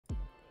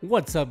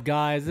What's up,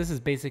 guys? This is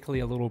basically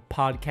a little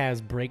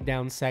podcast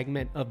breakdown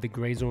segment of the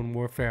Gray Zone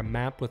Warfare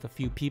map with a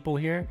few people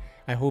here.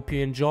 I hope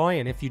you enjoy,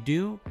 and if you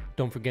do,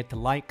 don't forget to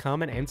like,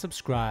 comment, and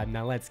subscribe.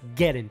 Now let's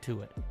get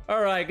into it.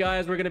 All right,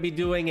 guys, we're going to be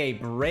doing a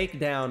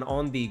breakdown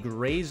on the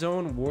Gray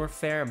Zone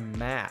Warfare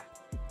map.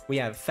 We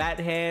have Fat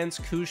Hands,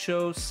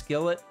 Kusho,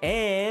 Skillet,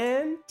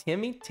 and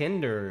Timmy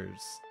Tinders.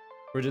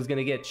 We're just going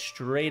to get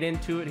straight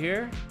into it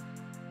here.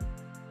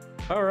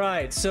 All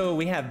right, so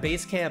we have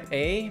base camp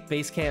A,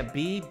 base camp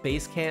B,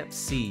 base camp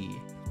C.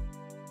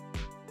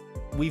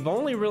 We've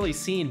only really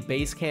seen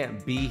base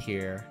camp B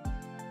here.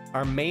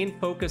 Our main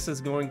focus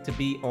is going to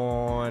be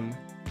on,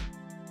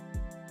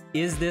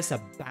 is this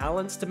a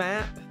balanced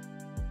map?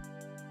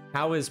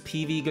 How is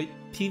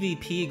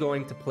PvP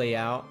going to play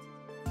out?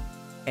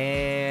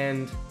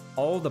 And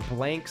all the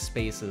blank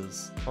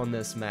spaces on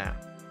this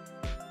map.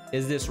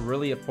 Is this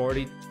really a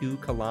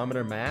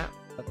 42-kilometer map?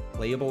 A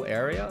playable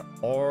area,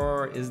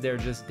 or is there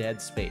just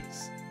dead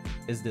space?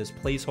 Is this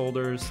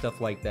placeholders, stuff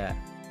like that?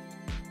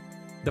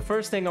 The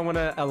first thing I want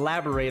to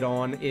elaborate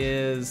on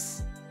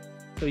is,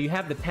 so you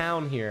have the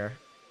town here,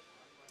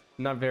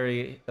 not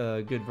very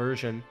good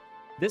version.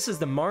 This is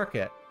the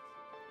market.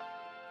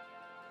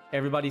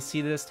 Everybody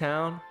see this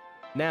town?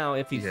 Now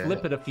if you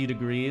flip it a few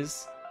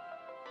degrees,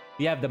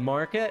 you have the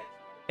market,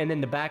 and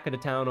then the back of the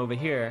town over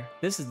here.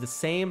 This is the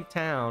same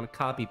town,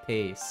 copy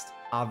paste,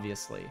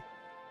 obviously.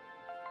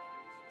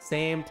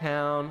 Same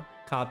town,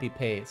 copy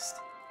paste.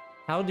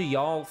 How do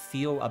y'all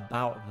feel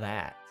about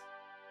that?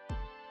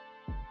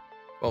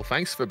 Well,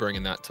 thanks for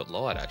bringing that to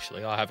light,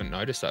 actually. I haven't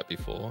noticed that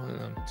before.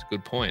 It's a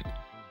good point.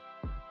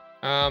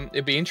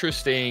 It'd be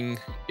interesting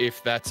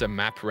if that's a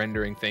map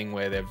rendering thing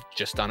where they've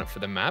just done it for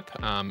the map.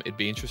 It'd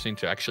be interesting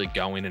to actually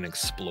go in and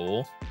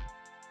explore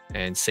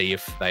and see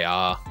if they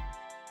are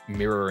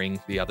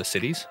mirroring the other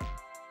cities.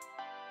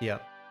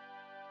 Yep.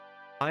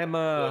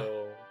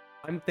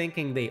 I'm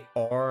thinking they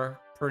are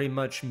pretty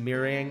much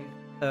mirroring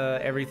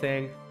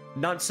everything.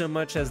 Not so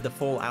much as the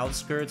full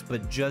outskirts,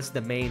 but just the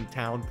main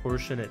town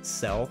portion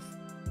itself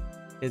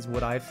is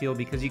what I feel,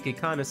 because you can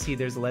kind of see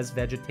there's less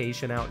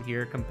vegetation out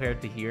here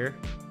compared to here,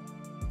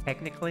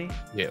 technically.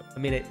 Yeah. I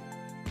mean,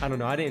 I don't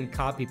know, I didn't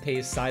copy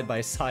paste side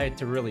by side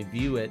to really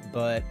view it,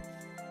 but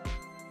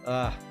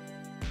I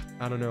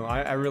don't know.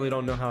 I really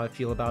don't know how I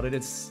feel about it.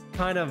 It's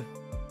kind of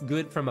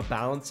good from a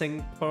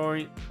balancing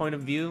point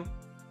of view,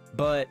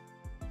 but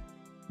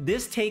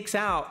this takes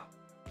out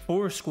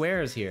 4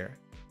 squares here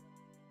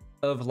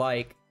of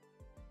like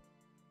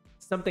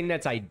something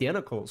that's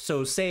identical.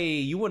 So say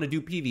you want to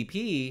do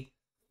PvP,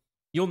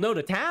 you'll know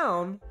the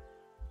town,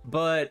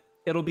 but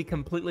it'll be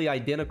completely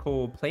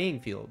identical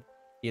playing field,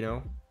 you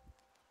know?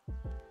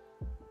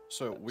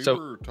 So we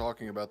were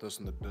talking about this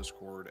in the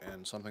Discord,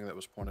 and something that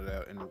was pointed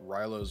out in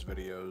Rilo's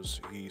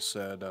videos, he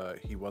said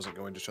he wasn't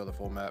going to show the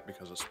full map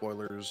because of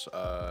spoilers,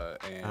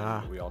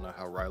 and we all know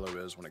how Rilo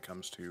is when it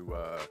comes to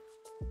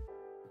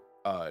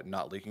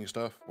not leaking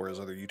stuff, whereas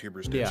other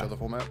YouTubers did show the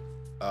full map.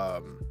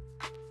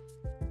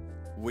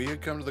 We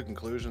had come to the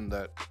conclusion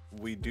that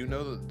we do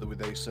know that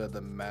they said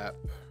the map,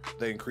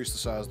 they increased the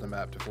size of the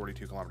map to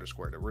 42 kilometers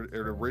squared. It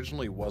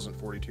originally wasn't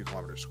 42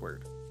 kilometers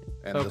squared,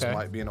 and this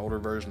might be an older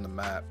version of the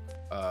map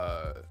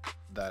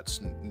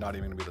that's not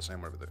even going to be the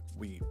same whenever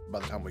by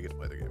the time we get to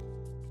play the game.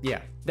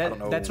 Yeah,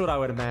 that's what I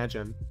would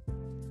imagine.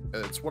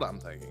 It's what I'm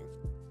thinking.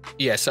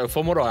 Yeah, so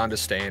from what I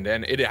understand,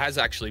 and it has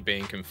actually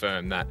been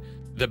confirmed that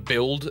the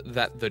build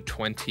that the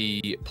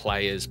 20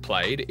 players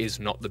played is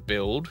not the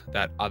build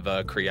that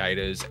other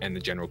creators and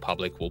the general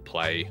public will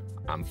play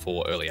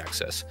for early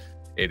access.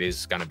 It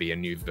is going to be a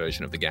new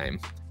version of the game.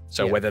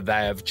 So whether they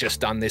have just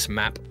done this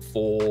map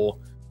for,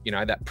 you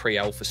know, that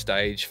pre-alpha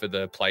stage for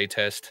the play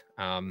test,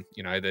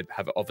 you know, that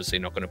have obviously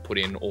not going to put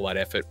in all that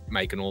effort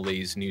making all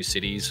these new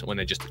cities when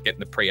they're just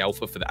getting the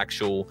pre-alpha for the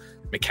actual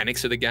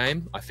mechanics of the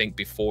game. I think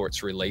before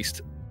it's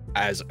released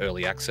as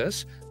early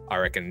access, I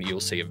reckon you'll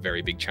see a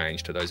very big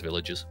change to those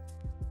villages.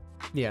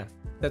 Yeah,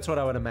 that's what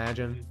I would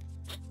imagine.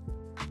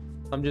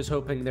 I'm just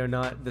hoping they're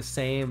not the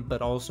same,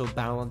 but also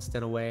balanced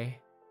in a way.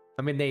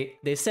 I mean,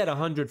 they said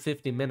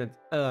 150-minute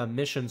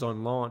missions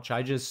on launch.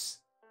 I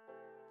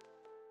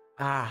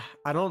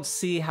don't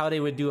see how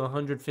they would do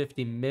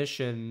 150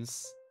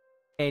 missions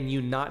and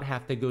you not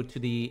have to go to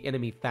the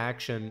enemy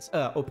factions,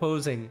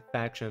 opposing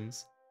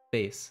factions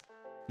base,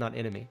 not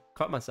enemy.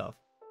 Caught myself.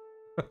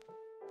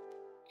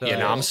 Yeah,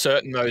 no, I'm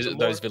certain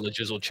those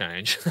villages will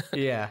change.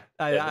 Yeah,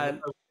 the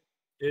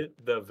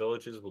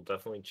villages will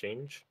definitely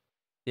change.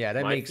 Yeah,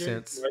 that makes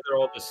sense. Why they're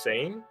all the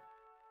same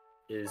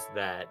is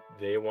that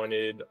they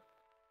wanted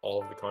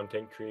all of the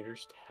content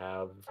creators to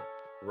have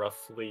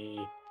roughly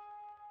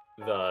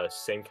the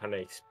same kind of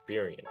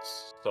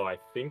experience. So I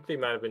think they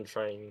might have been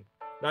trying,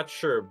 not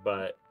sure,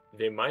 but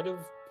they might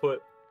have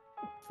put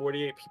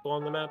 48 people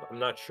on the map. I'm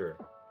not sure.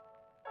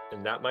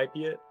 And that might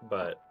be it,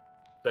 but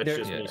that's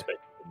just me speculating.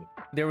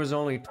 There was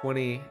only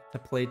 20 to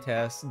play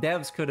test.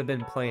 Devs could have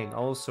been playing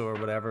also or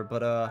whatever,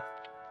 but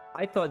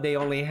I thought they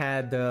only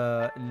had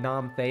the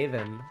Nam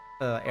Thaven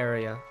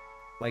area.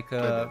 Like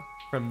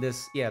from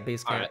this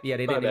base camp. They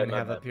didn't even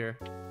have up here.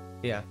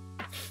 Yeah.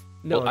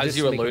 No, well, as just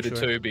you making alluded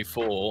sure. to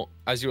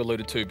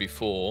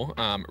before,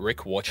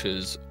 Rick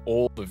watches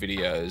all the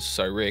videos.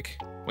 So Rick,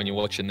 when you're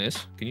watching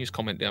this, can you just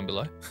comment down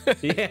below?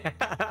 Yeah.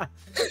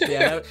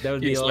 Yeah, that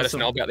would You be just let us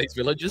know awesome. about these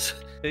villages.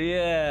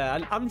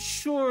 Yeah, I'm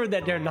sure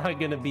that they're not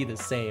gonna be the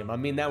same. I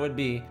mean, that would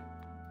be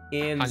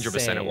insane.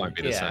 100% it won't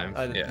be the same.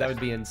 Yeah. That would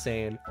be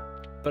insane.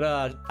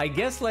 But I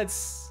guess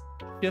let's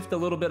shift a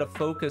little bit of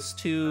focus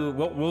to,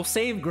 well, we'll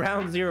save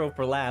Ground Zero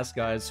for last,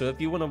 guys. So if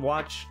you want to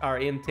watch our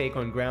intake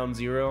on Ground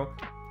Zero,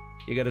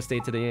 you gotta stay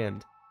to the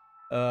end.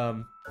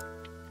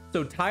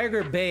 So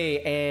Tiger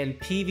Bay and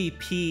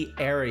PvP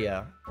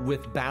area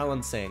with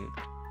balancing.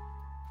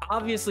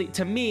 Obviously,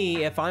 to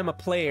me, if I'm a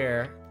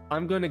player,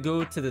 I'm gonna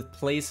go to the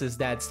places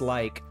that's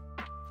like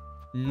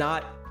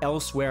not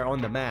elsewhere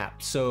on the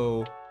map.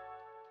 So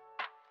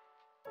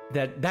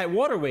that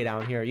waterway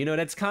down here, you know,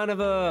 that's kind of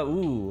a,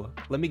 ooh,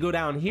 let me go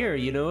down here,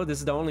 you know, this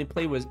is the only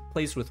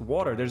place with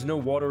water. There's no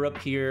water up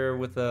here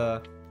with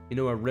a, you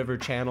know, a river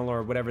channel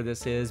or whatever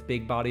this is,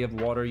 big body of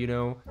water, you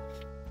know.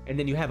 And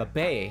then you have a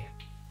bay.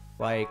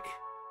 Like,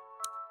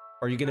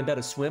 are you gonna bet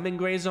a swim in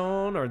Gray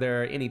Zone? Are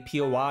there any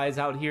POIs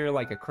out here,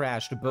 like a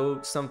crashed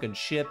boat, sunken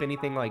ship,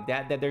 anything like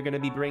that that they're gonna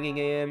be bringing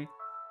in?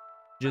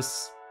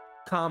 Just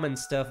common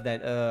stuff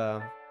that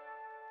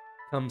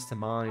comes to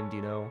mind,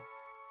 you know.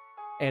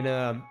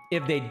 And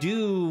if they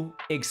do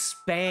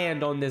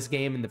expand on this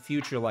game in the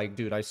future, like,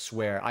 dude, I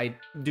swear,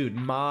 dude,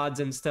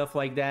 mods and stuff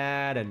like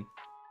that, and,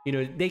 you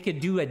know, they could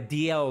do a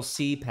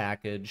DLC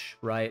package,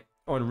 right,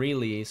 on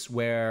release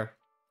where,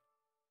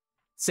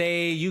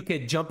 say, you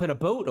could jump in a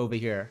boat over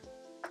here,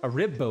 a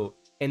rib boat,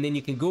 and then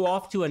you can go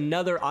off to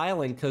another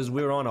island because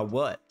we're on a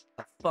what?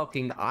 A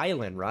fucking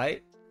island,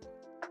 right?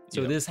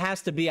 So this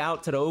has to be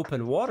out to the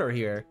open water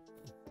here.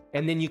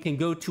 And then you can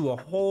go to a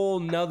whole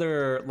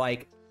nother,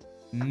 like,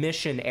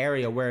 mission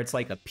area where it's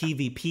like a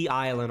PvP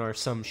island or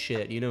some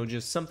shit, you know,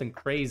 just something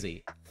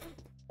crazy.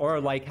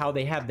 Or like how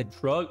they have the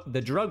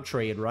drug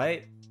trade,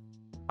 right?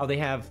 How they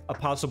have a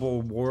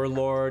possible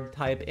warlord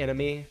type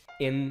enemy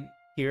in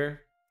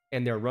here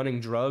and they're running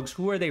drugs.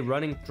 Who are they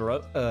running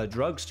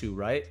drugs to,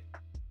 right?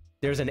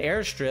 There's an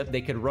airstrip,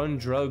 they could run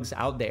drugs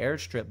out the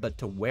airstrip, but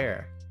to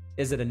where?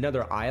 Is it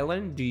another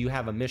island? Do you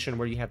have a mission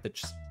where you have to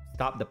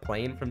stop the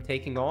plane from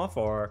taking off?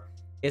 Or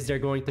is there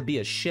going to be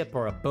a ship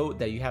or a boat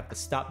that you have to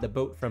stop the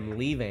boat from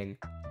leaving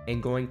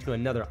and going to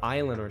another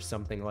island or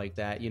something like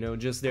that? You know,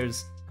 just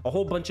there's a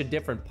whole bunch of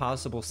different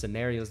possible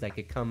scenarios that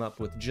could come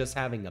up with just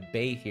having a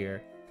bay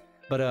here.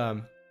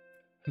 But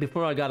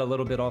before I got a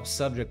little bit off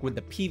subject with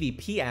the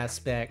PvP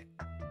aspect,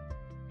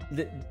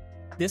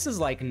 this is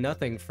like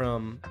nothing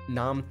from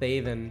Nam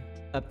Thaven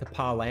up to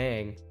Pa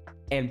Lang.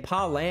 And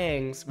Pa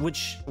Lang's,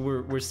 which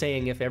we're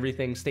saying if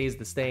everything stays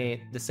the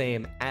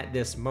same at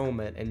this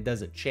moment and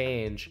doesn't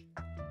change,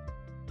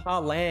 Pa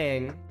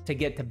Lang to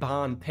get to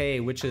Bon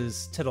Pei, which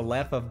is to the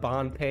left of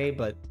Bon Pei,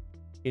 but,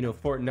 you know,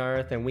 Fort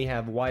Narth and we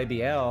have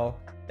YBL,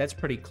 that's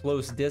pretty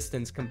close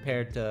distance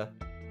compared to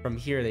from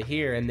here to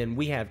here. And then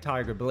we have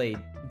Tiger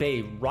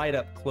Bay right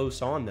up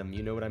close on them,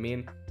 you know what I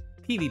mean?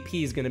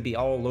 PvP is going to be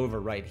all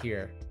over right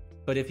here.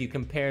 But if you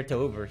compare to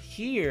over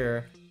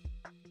here,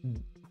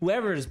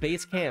 whoever's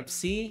base camp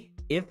C,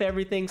 if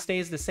everything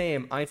stays the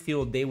same, I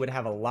feel they would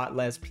have a lot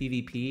less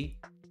PvP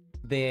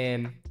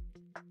than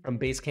from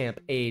base camp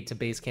A to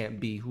base camp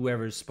B,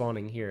 whoever's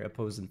spawning here,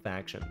 opposing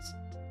factions.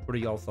 What are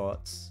y'all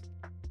thoughts?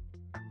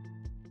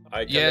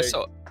 You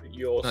also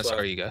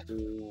you go. have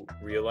to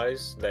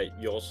realize that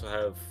you also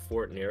have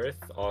Fort Nerith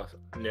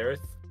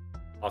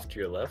off to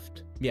your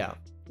left. Yeah.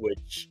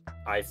 Which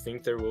I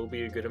think there will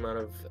be a good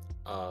amount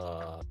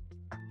of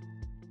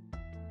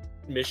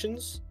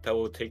missions that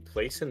will take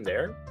place in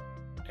there,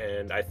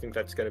 and I think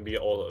that's going to be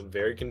all a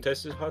very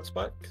contested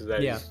hotspot because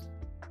that is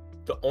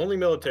the only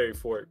military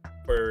fort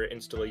or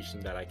installation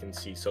that I can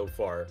see so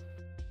far.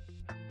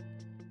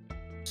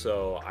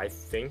 So I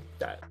think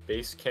that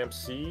base camp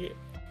C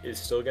is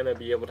still going to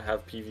be able to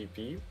have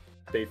PvP,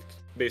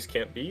 base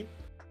camp B,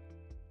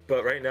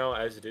 but right now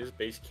as it is,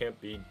 base camp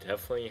B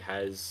definitely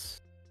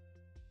has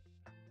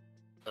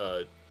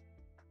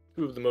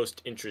two of the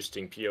most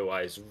interesting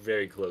POIs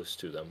very close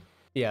to them.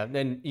 Yeah,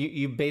 and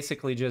you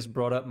basically just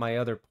brought up my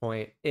other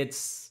point.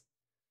 It's,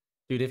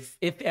 dude,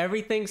 if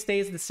everything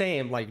stays the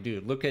same, like,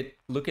 dude, look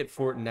at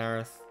Fort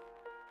Narth,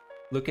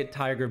 look at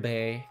Tiger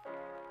Bay,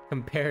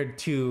 compared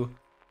to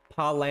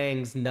Pa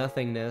Lang's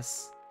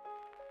nothingness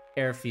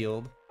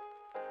airfield.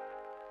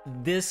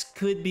 This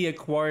could be a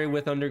quarry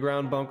with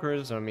underground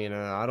bunkers. I mean,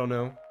 I don't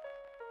know.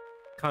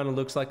 Kind of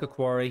looks like a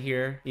quarry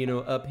here, you know,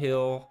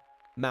 uphill,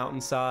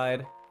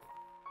 mountainside,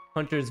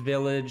 Hunter's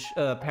Village,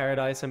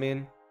 Paradise, I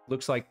mean.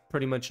 Looks like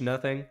pretty much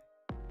nothing.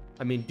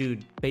 I mean,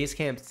 dude, Base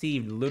Camp C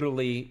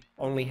literally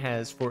only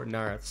has Fort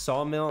Narth.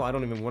 Sawmill, I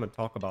don't even want to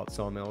talk about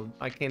Sawmill.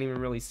 I can't even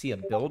really see a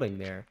building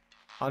there.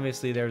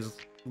 Obviously, there's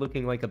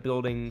looking like a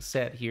building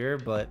set here,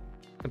 but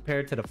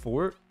compared to the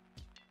fort,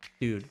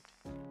 dude.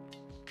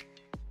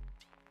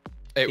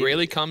 It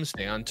really comes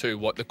down to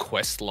what the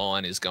quest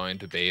line is going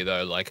to be,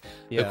 though. Like,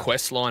 the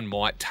quest line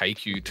might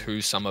take you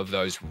to some of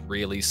those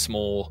really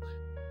small,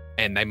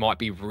 and they might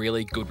be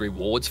really good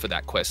rewards for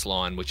that quest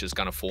line, which is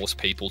going to force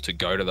people to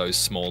go to those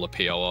smaller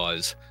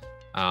POIs.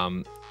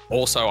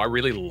 Also, I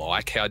really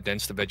like how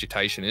dense the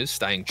vegetation is,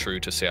 staying true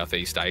to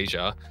Southeast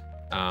Asia.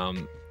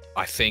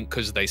 I think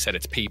because they said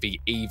it's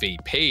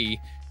PvEVP,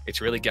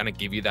 it's really going to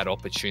give you that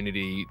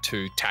opportunity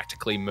to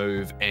tactically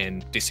move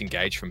and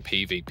disengage from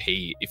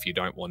PvP if you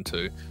don't want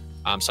to.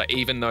 So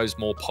even those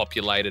more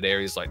populated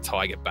areas like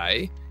Tiger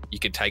Bay, you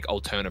could take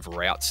alternative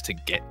routes to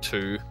get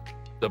to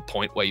the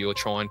point where you're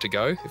trying to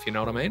go, if you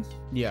know what I mean.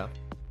 Yeah.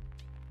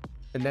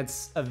 And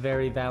that's a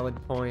very valid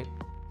point.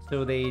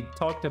 So they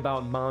talked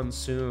about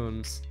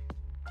monsoons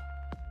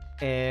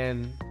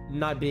and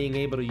not being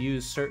able to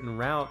use certain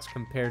routes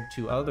compared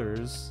to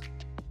others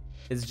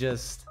is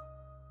just,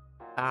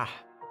 I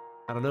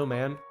don't know,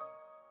 man.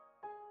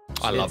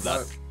 I love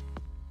that.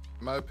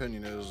 My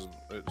opinion is,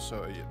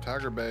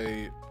 Tiger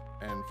Bay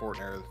and Fort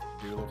Nerth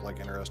do look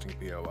like interesting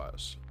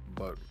POIs,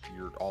 but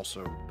you're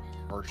also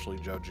harshly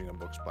judging a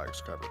book's by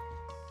its cover.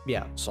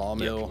 Yeah.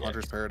 Sawmill,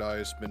 Hunter's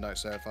Paradise, Midnight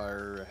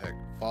Sapphire, heck,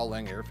 Fall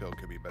Lang Airfield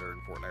could be better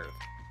than Fort Nerth.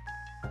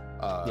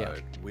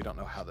 We don't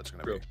know how that's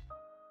going to be.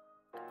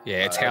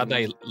 Yeah, it's how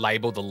they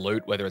label the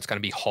loot, whether it's going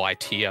to be high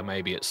tier,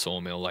 maybe at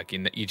Sawmill. Like,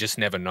 you just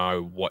never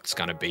know what's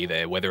going to be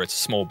there, whether it's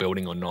a small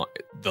building or not.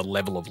 The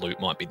level of loot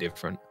might be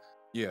different.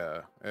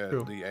 Yeah,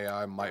 the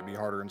AI might be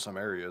harder in some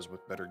areas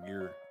with better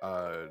gear.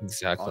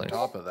 Exactly. On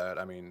top of that,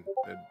 I mean,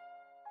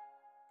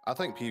 I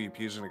think PvP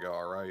is going to go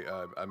all right.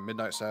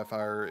 Midnight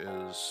Sapphire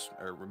is,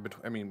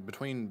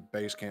 between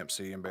Base Camp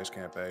C and Base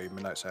Camp A,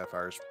 Midnight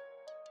Sapphire is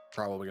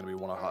probably going to be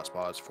one of the hot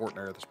spots. Fort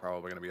Nerth is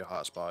probably going to be a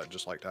hot spot,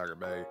 just like Tiger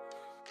Bay.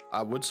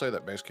 I would say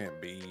that Base Camp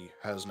B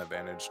has an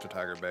advantage to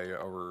Tiger Bay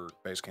over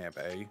Base Camp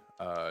A.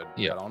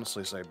 I'd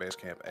honestly say Base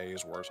Camp A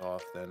is worse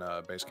off than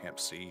Base Camp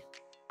C,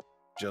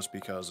 just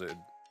because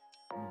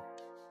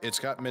it's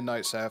got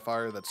Midnight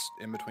Sapphire that's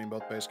in between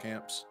both base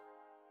camps.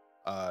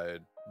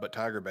 But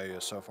Tiger Bay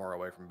is so far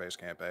away from Base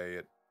Camp A,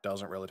 it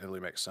doesn't relatively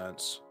make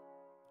sense.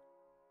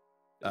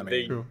 I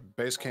mean,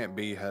 Base Camp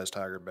B has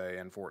Tiger Bay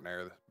and Fort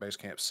Nerth. Base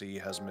Camp C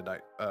has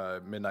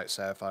Midnight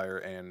Sapphire,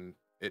 and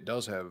it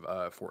does have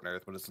Fort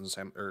Nerth, but it's in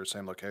the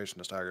same location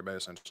as Tiger Bay,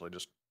 essentially,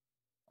 just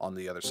on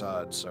the other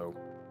side. So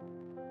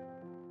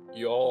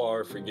you all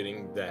are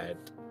forgetting that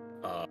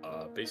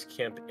Base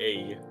Camp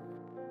A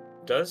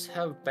does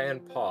have Ban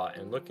Paw,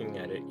 and looking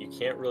at it, you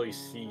can't really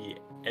see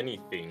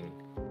anything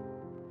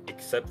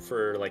except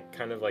for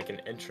kind of like an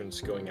entrance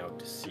going out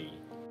to sea,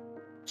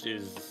 which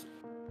is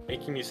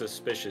making me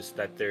suspicious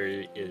that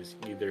there is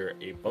either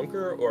a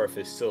bunker or a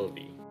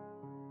facility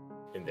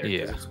in there,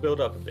 because it's built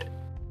up a bit.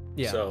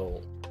 Yeah.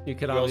 So you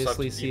could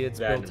obviously see it's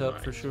built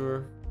up for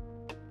sure.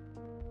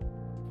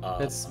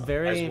 That's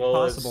very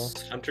possible.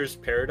 As Hunter's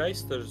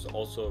Paradise, there's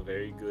also a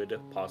very good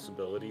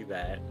possibility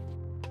that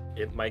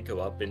it might go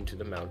up into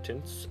the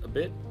mountains a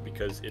bit,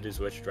 because it is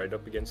wedged right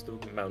up against the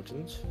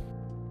mountains,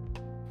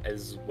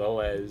 as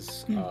well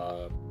as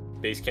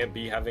Base Camp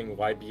B having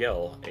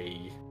YBL,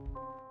 a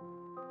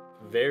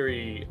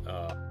very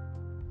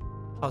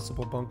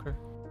possible bunker.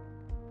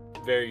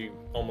 Very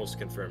almost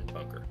confirmed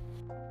bunker.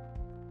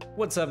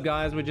 What's up,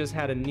 guys? We just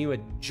had a new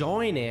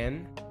join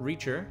in,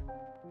 Reacher.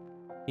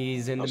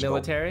 He's in the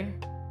military.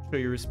 Show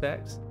your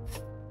respects.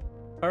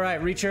 All right,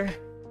 Reacher.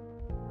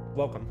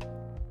 Welcome.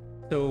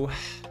 So,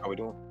 how we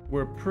doing?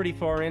 We're pretty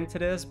far into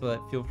this, but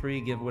feel free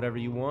to give whatever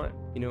you want.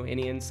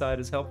 Any insight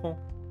is helpful.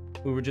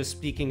 We were just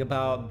speaking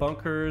about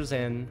bunkers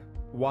and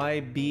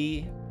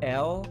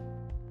YBL,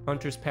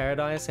 Hunter's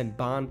Paradise, and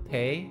Bon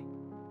Pay,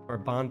 or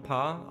Bon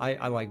Pa.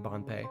 I like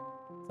Bon Pay.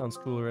 Sounds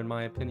cooler in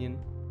my opinion.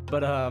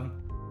 But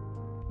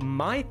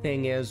my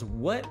thing is,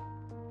 what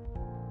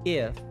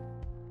if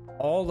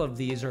all of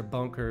these are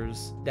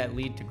bunkers that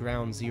lead to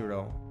Ground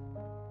Zero?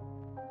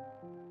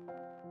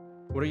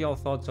 What are y'all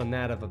thoughts on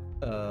that of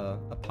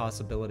a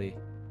possibility?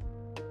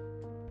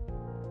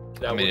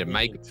 That would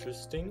be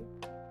interesting.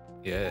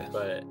 Yeah.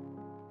 But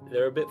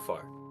they're a bit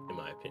far, in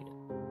my opinion.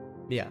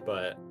 Yeah.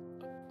 But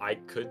I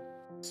could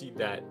see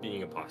that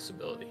being a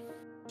possibility.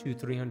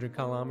 200-300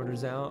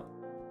 kilometers out.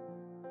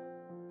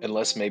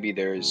 Unless maybe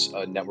there's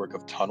a network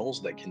of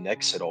tunnels that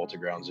connects it all to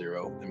Ground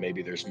Zero, and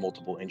maybe there's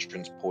multiple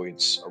entrance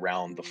points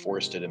around the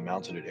forested and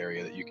mountained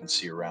area that you can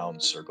see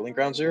around circling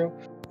Ground Zero,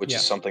 which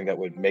is something that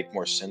would make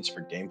more sense for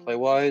gameplay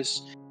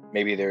wise.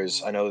 Maybe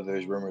I know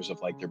there's rumors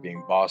of there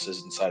being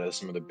bosses inside of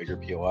some of the bigger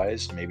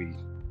POIs. Maybe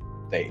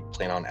they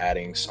plan on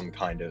adding some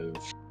kind of,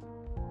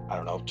 I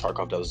don't know,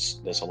 Tarkov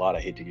does this a lot.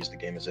 I hate to use the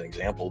game as an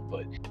example,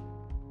 but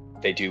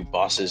they do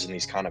bosses in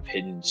these kind of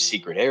hidden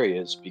secret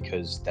areas,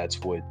 because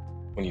that's what,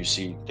 when you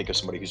think of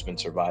somebody who's been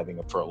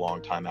surviving for a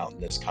long time out in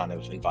this kind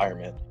of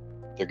environment,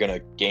 they're going to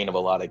gain a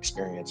lot of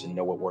experience and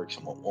know what works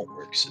and what won't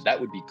work. So that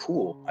would be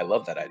cool. I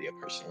love that idea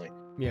personally.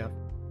 Yeah,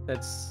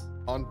 that's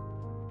on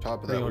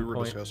Top of that, we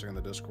were discussing in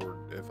the Discord,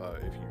 if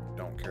you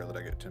don't care that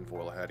I get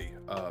tinfoil hattie,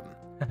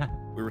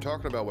 we were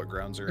talking about what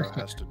Ground Zero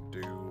has to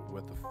do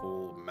with the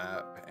full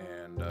map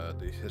and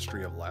the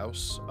history of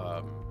Laos.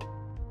 I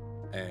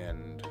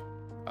know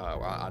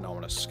I'm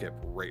gonna skip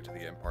right to the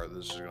end part.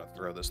 This is gonna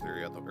throw this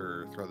theory out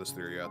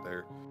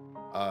there.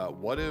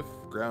 What if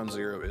Ground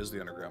Zero is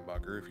the underground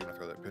bunker? If you want to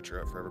throw that picture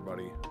up for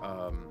everybody.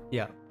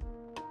 Yeah.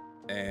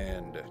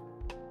 And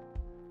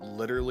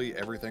literally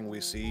everything we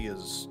see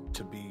is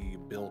to be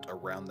built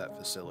around that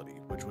facility,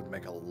 which would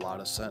make a lot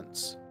of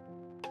sense.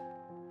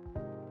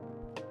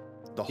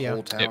 The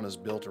whole town is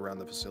built around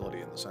the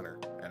facility in the center,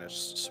 and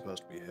it's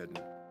supposed to be hidden.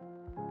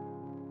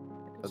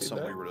 That's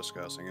something we were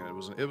discussing, and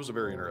it was a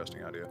very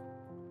interesting idea.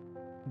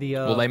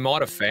 Well, they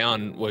might have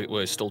found,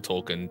 we're still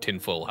talking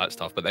tinfoil hat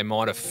stuff, but they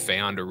might have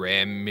found a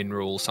rare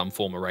mineral, some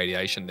form of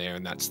radiation there,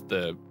 and that's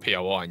the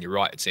POI. And you're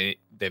right,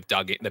 they've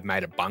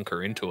made a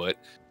bunker into it.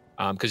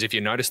 Because if you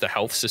notice the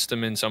health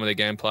system in some of the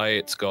gameplay,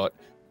 it's got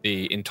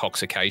the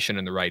intoxication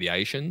and the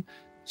radiation.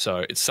 So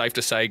it's safe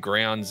to say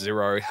Ground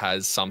Zero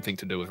has something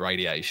to do with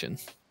radiation.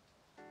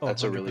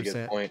 That's 100%. A really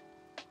good point.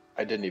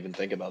 I didn't even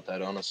think about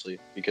that, honestly,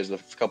 because the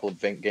couple of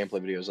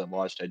gameplay videos I've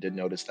watched, I did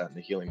notice that in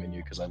the healing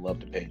menu, because I love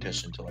to pay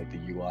attention to like the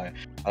UI.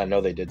 I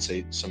know they did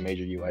say some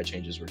major UI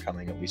changes were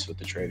coming, at least with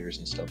the traders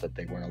and stuff that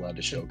they weren't allowed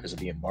to show because of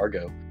the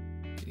embargo.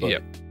 But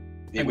yep.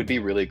 It would be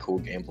really cool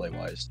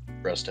gameplay-wise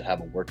for us to have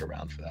a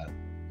workaround for that.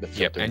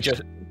 Yep,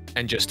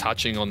 and just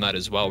touching on that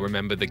as well,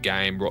 remember the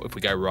game, if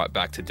we go right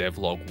back to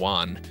Devlog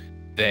 1,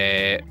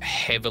 they're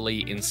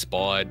heavily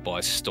inspired by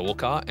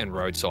Stalker and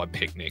Roadside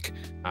Picnic.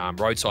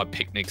 Roadside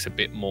Picnic's a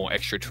bit more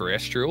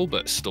extraterrestrial,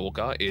 but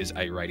Stalker is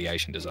a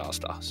radiation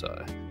disaster.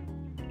 So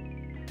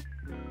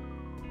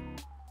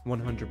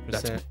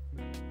 100%.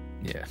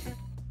 Yeah.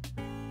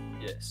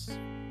 Yes.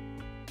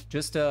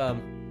 Just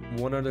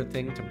one other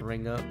thing to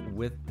bring up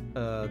with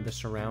the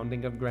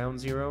surrounding of Ground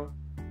Zero.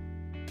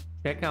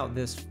 Check out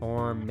this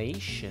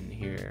formation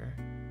here.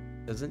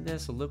 Doesn't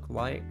this look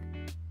like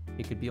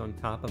it could be on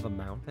top of a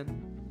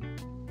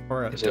mountain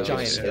or a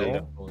giant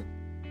hill?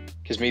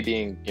 Because me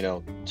being,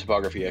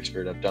 topography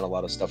expert, I've done a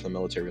lot of stuff in the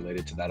military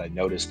related to that. I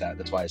noticed that.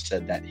 That's why I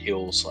said that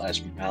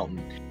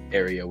hill/mountain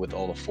area with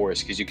all the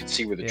forest, because you can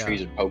see where the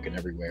trees are poking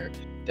everywhere.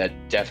 That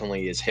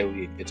definitely is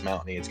hilly. It's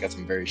mountainy. It's got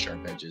some very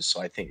sharp edges.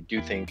 So I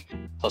do think,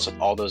 plus with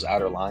all those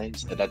outer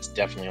lines, that's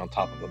definitely on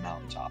top of a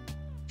mountaintop.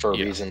 For a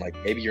reason, like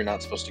maybe you're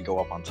not supposed to go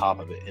up on top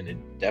of it, and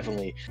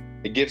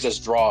it gives us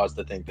draws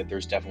to think that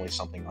there's definitely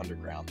something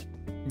underground.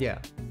 Yeah,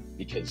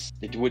 because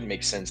it wouldn't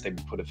make sense they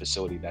would put a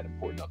facility that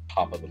important up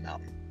top of a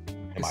mountain,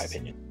 in my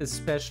opinion.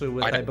 Especially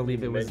with, I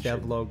believe it was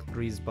Devlog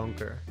 3's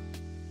bunker.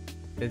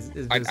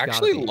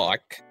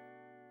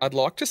 I'd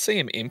like to see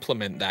him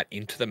implement that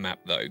into the map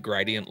though.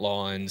 Gradient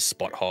lines,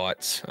 spot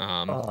heights.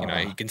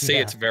 You can see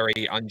it's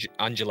very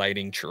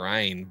undulating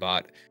terrain,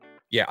 but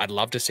yeah, I'd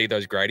love to see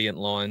those gradient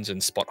lines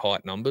and spot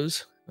height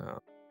numbers.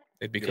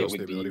 It'd be cool.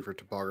 The ability for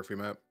topography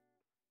map.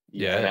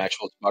 Yeah, an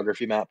actual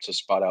topography map to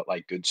spot out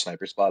like good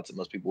sniper spots that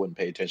most people wouldn't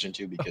pay attention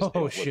to because they don't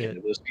look into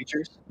those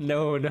features.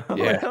 No.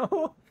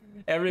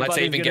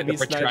 Everybody's gonna be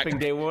sniping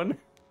day one.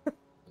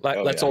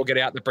 Let's all get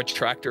out the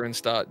protractor and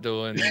start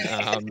doing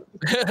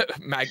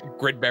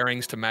grid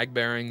bearings to mag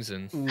bearings,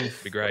 and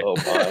it'd be great. Oh,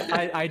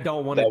 I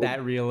don't want it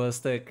that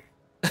realistic.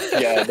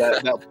 Yeah,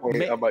 that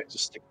point, I might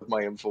just stick with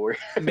my M4.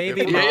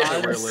 Maybe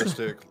not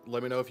realistic.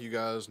 Let me know if you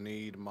guys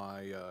need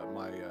my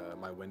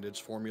my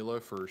windage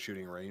formula for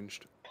shooting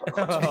ranged.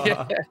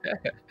 Nice.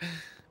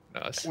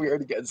 We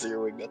already got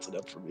zeroing. That's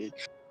enough for me.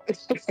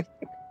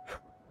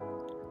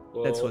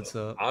 Well, that's what's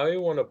up. I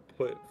want to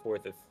put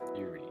forth a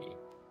theory.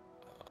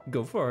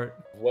 Go for it.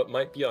 What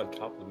might be on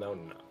top of the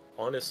mountain?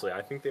 Honestly,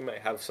 I think they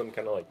might have some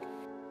kind of like.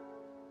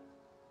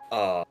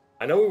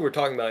 I know we were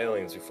talking about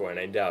aliens before, and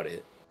I doubt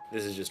it.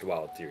 This is just a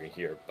wild theory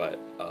here, but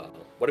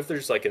what if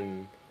there's like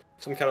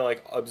some kind of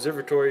like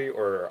observatory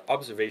or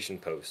observation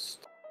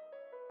post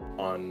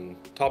on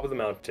top of the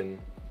mountain,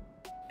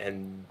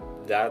 and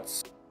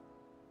that's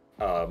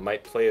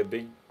might play a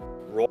big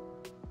role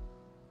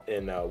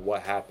in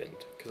what happened,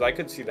 because I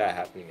could see that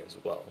happening as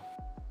well.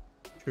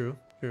 True.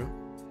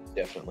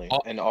 Definitely.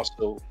 And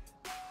also,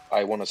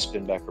 I want to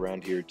spin back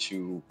around here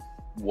to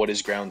what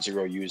is Ground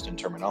Zero used in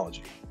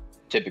terminology?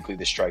 Typically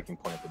the striking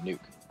point of a nuke.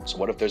 So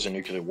what if there's a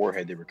nuclear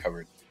warhead they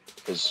recovered?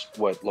 Because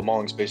Le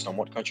Mans based on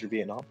what country?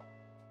 Vietnam?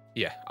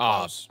 Yeah.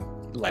 Laos.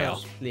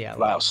 Yeah.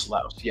 Laos.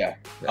 Yeah.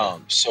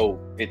 So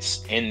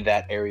it's in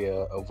that area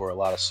of where a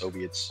lot of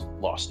Soviets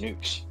lost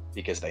nukes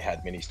because they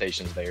had mini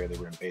stations there. They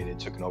were invaded,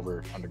 taken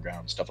over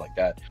underground, stuff like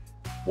that.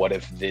 What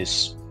if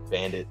this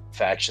bandit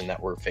faction that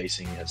we're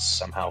facing has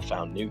somehow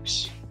found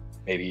nukes?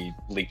 Maybe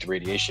leaked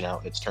radiation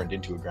out. It's turned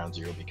into a Ground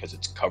Zero because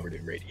it's covered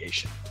in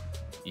radiation.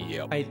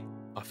 Yep. I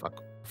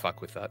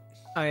fuck with that.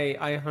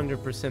 I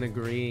 100%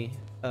 agree.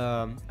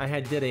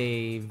 I did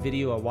a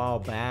video a while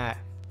back,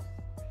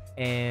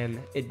 and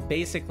it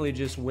basically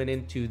just went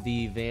into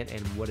the event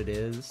and what it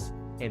is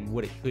and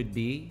what it could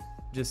be.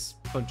 Just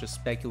a bunch of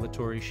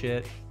speculatory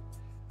shit.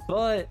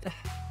 But,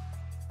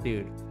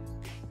 dude,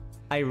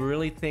 I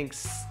really think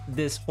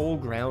this whole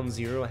Ground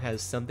Zero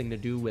has something to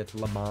do with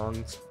Le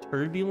Mans'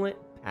 turbulent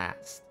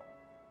past.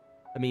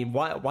 I mean,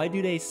 why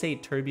do they say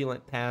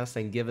turbulent past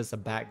and give us a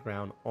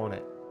background on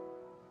it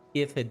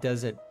if it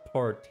doesn't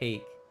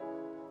partake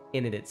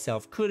in it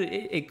itself?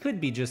 It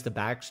could be just a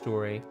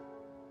backstory,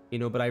 you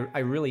know, but I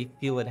really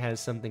feel it has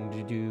something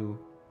to do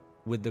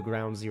with the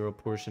Ground Zero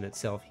portion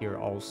itself here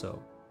also.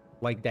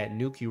 Like that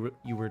nuke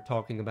you were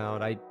talking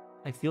about, I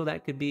feel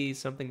that could be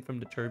something from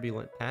the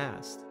turbulent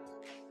past.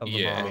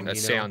 Yeah, that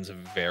sounds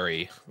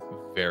very,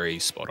 very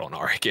spot on,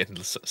 I reckon,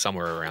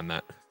 somewhere around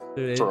that.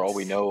 For all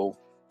we know,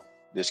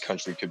 this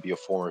country could be a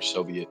former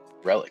Soviet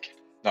relic.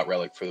 Not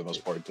relic for the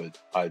most part, but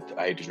I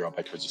hate to draw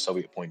back towards the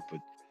Soviet point, but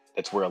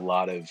that's where a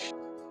lot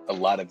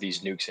of these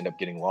nukes end up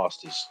getting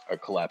lost, is a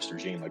collapsed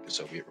regime like the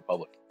Soviet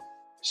Republic.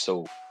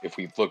 So if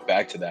we look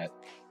back to that,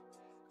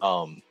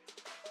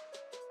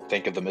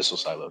 think of the missile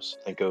silos.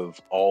 Think of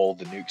all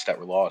the nukes that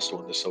were lost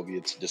when the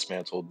Soviets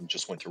dismantled and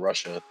just went to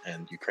Russia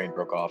and Ukraine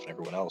broke off and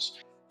everyone else.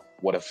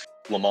 What if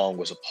Le Mans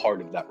was a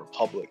part of that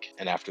republic,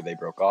 and after they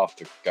broke off,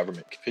 the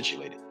government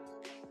capitulated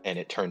and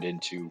it turned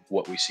into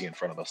what we see in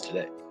front of us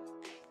today?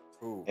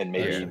 Ooh, and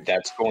maybe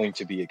that's going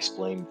to be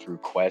explained through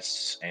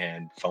quests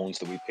and phones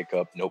that we pick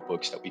up,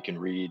 notebooks that we can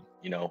read.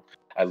 You know,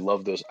 I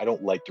love those. I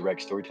don't like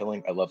direct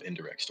storytelling. I love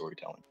indirect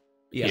storytelling.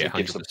 Yeah,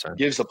 it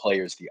gives the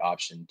players the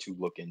option to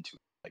look into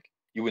it. Like,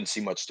 you wouldn't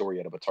see much story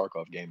out of a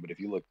Tarkov game, but if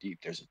you look deep,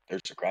 there's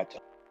a crap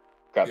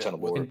ton of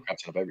lore, crap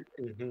ton of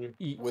everything.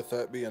 With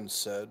that being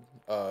said,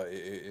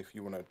 if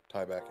you want to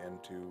tie back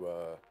into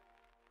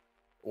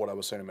what I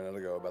was saying a minute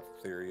ago about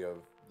the theory of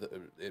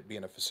it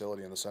being a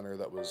facility in the center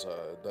that was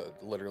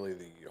literally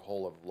the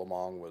whole of Le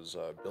Mans was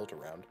built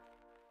around.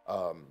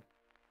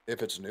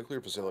 If it's a nuclear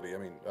facility, I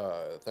mean,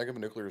 think of a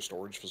nuclear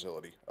storage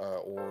facility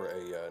or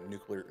a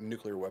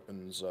nuclear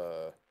weapons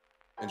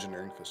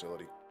engineering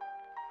facility.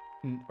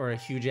 Or a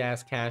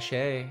huge-ass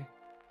cache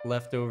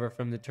left over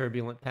from the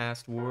turbulent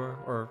past war,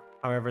 or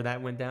however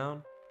that went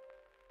down.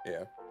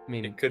 Yeah. I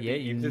mean,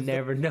 you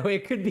never know.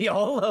 It could be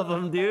all of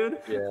them, dude.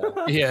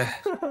 Yeah. Yeah.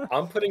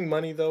 I'm putting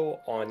money, though,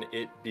 on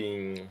it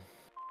being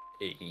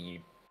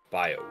a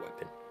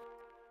bioweapon,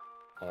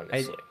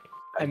 honestly.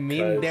 I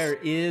mean, there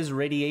is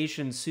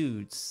radiation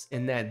suits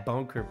in that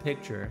bunker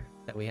picture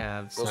that we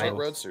have. Those are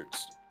red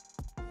suits.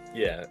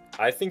 Yeah,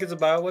 I think it's a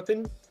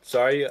bioweapon.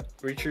 Sorry,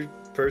 Richard,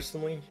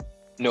 personally.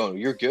 No,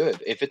 you're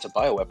good. If it's a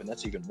bioweapon,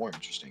 that's even more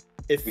interesting.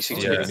 If we see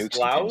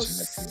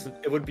Laos,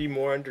 it would be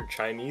more under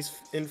Chinese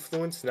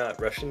influence, not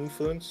Russian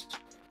influence.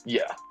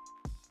 Yeah.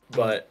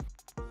 But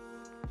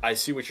I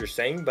see what you're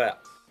saying,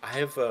 but I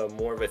have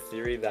more of a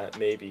theory that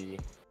maybe...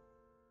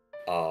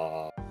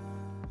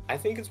 I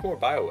think it's more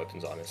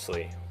bioweapons,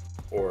 honestly.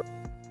 Or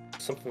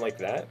something like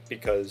that,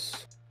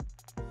 because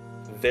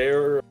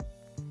there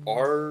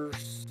are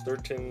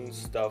certain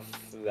stuff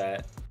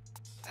that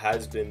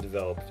has been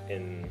developed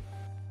in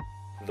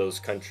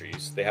those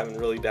countries. They haven't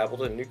really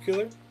dabbled in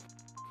nuclear,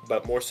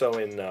 but more so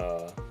in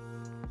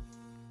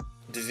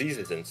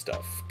diseases and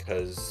stuff,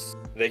 because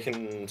they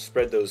can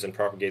spread those and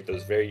propagate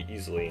those very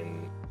easily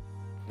in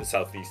the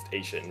Southeast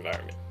Asia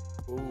environment.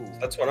 Ooh,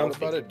 that's what I'm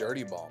thinking. What about a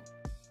dirty bomb?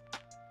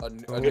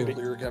 A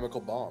nuclear chemical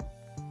bomb?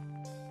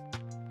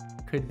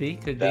 Could be.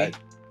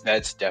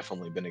 That's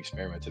definitely been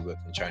experimented with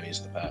in the Chinese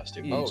in the past.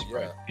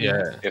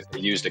 If they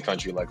used a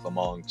country like Le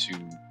Mans to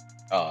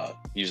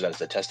use that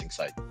as a testing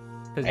site.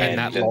 And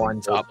that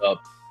lines up.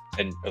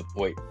 And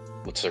wait,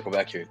 let's circle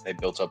back here. They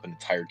built up an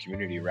entire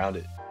community around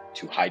it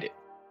to hide it.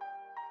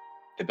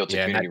 They built a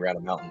community around a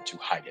mountain to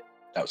hide it.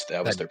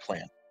 That was their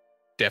plan.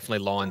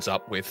 Definitely lines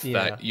up with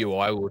that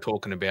UI we were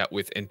talking about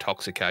with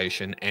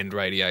intoxication and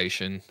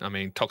radiation. I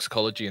mean,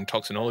 toxicology and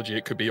toxinology,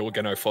 it could be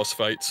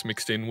organophosphates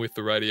mixed in with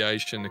the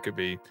radiation. It could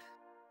be,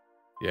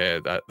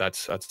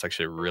 that's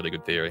actually a really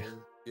good theory.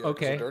 Yeah,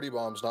 okay. A dirty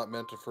bomb's not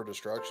meant for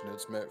destruction.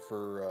 It's meant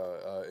for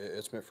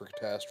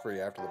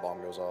catastrophe after the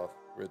bomb goes off.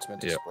 It's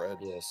meant to spread.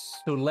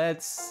 Yes. So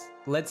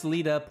let's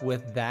lead up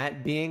with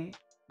that being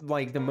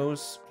like the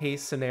most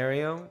case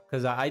scenario,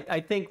 because I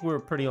think we're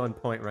pretty on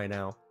point right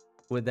now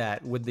with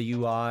that, with the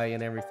UI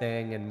and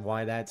everything, and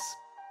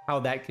how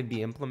that could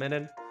be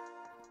implemented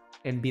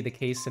and be the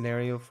case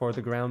scenario for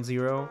the Ground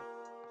Zero.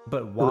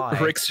 But why?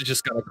 Rick's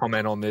just gonna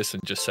comment on this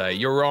and just say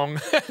you're wrong.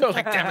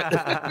 Like, damn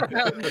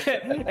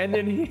it. And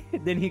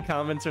then he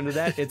comments under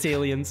that, it's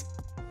aliens.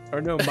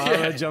 Or no,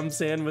 Mara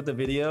jumps in with a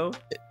video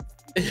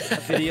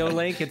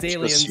link. It's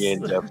aliens.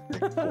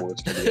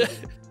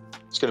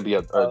 It's gonna be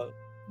a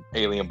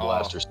alien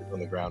blaster sitting on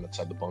the ground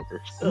inside the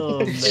bunker. Oh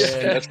man,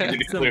 that's gonna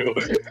be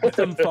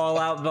some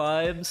Fallout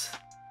vibes.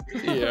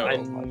 Yeah, I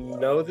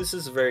know this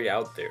is very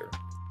out there,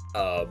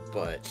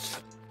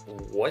 but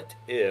what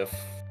if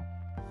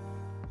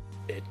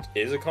it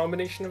is a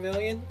combination of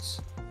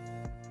aliens,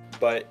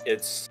 but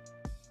it's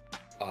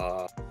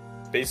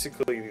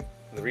basically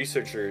the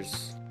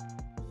researchers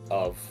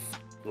of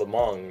Le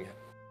Mans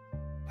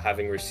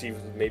having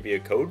received maybe a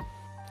code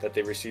that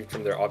they received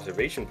from their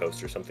observation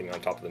post or something on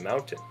top of the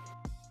mountain.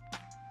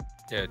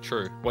 Yeah,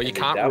 true. Well, you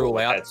can't rule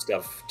out that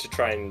stuff to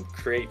try and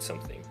create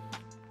something.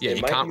 Yeah, It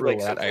you might can't be rule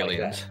like out something like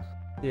aliens.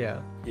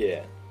 Yeah.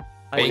 Yeah.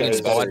 Being Because-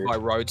 inspired by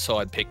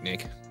roadside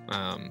picnic,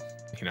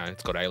 you know,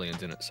 it's got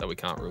aliens in it, so we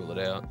can't rule it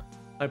out.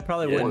 I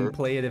probably Yeah. wouldn't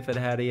play it if it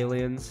had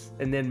aliens.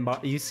 And then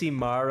you see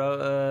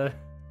Mara,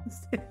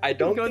 I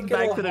don't goes think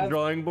back it'll to the have-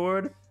 drawing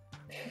board.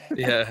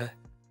 Yeah.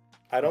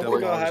 I don't think I'll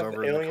Delaware is have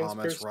over in the aliens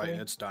comments personally. writing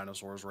it's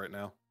dinosaurs right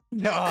now.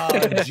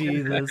 Oh,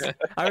 Jesus.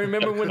 I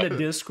remember when the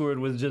Discord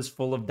was just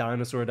full of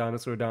dinosaur.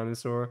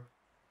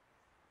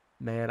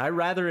 Man, I'd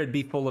rather it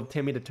be full of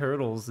Timmy the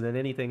Turtles than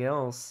anything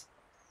else.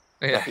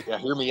 Yeah. Yeah,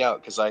 hear me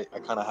out, because I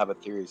kind of have a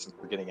theory since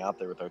we're getting out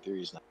there with our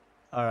theories now.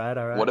 All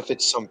right. What if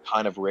it's some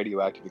kind of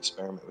radioactive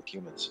experiment with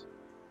humans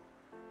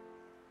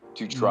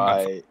to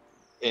try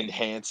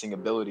enhancing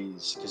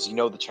abilities? Because you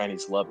know the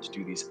Chinese love to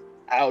do these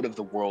out of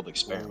the world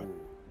experiments,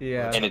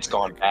 Yeah. and it's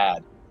gone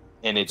bad,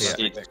 and it's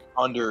Yeah. it's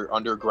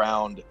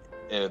underground.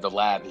 The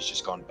lab has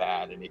just gone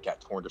bad, and it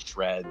got torn to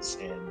shreds.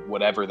 And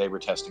whatever they were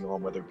testing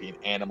on, whether it be an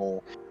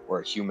animal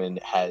or a human,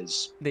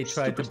 has They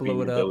tried to super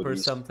blow it speed up or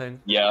abilities. something.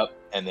 Yep,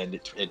 and then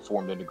it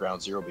formed into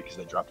ground zero because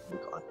they dropped a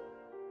nuke on it.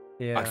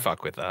 Yeah. I'd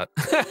fuck with that.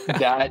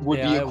 That would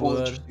be Yeah, a I cool, would.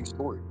 interesting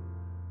story.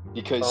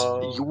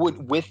 Because you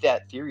would, with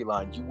that theory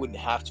line, you wouldn't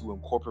have to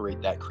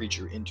incorporate that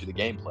creature into the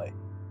gameplay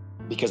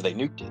because they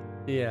nuked it.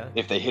 Yeah.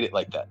 If they hit it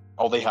like that,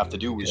 all they have to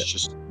do is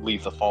just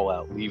leave the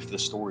fallout, leave the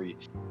story.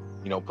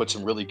 You know, put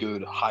some really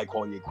good, high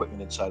quality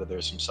equipment inside of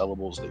there, some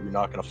sellables that you're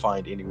not going to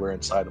find anywhere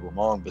inside of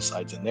Lemong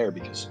besides in there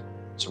because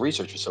it's a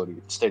research facility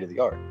with state of the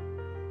art.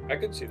 I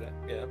could see that.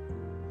 Yeah.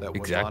 That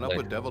would line up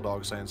with Devil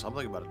Dog saying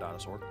something about a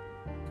dinosaur.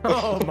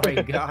 Oh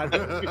my God.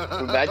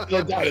 That's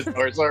the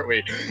dinosaurs, aren't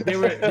we?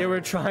 They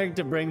were trying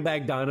to bring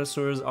back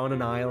dinosaurs on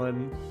an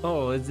island.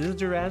 Oh, is this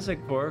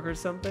Jurassic Park or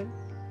something?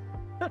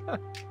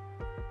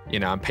 You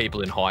know, and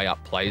people in high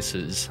up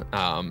places,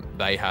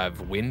 they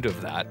have wind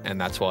of that, and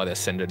that's why they're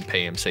sending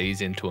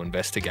PMCs in to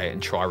investigate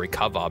and try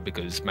recover,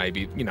 because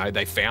maybe, you know,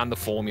 they found the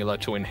formula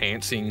to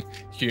enhancing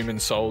human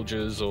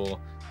soldiers or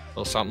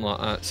something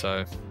like that.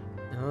 So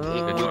Oh,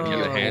 trying to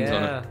get their hands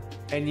on it.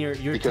 And you're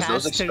Because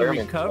those tasked to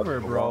experiments recover,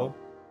 don't go bro. wrong.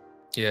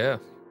 yeah.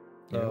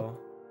 Oh.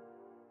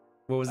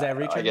 What was that,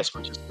 Richard? I guess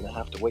we're just gonna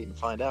have to wait and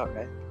find out,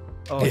 right?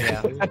 Oh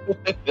yeah.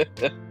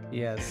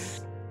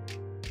 Yes.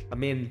 I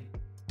mean,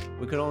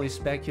 we could only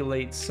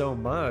speculate so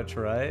much,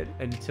 right?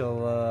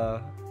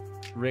 Until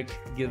Rick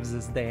gives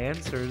us the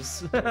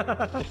answers.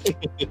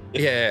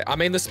 Yeah, I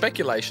mean, the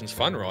speculation's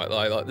fun, right?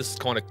 Like this is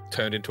kind of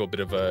turned into a bit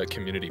of a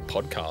community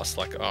podcast.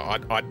 Like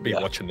I'd be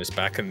watching this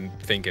back and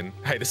thinking,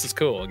 hey, this is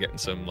cool. I'm getting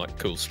some like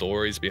cool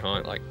stories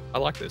behind. Like, I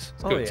like this.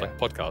 It's Oh, good. It's yeah.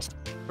 like a podcast.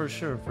 For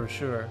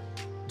sure.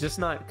 Just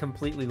not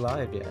completely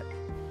live yet.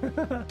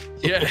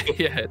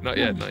 Yeah, not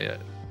yet.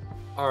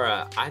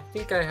 Alright, I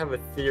think I have a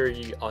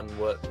theory on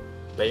what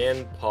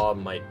Band Paw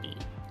might be.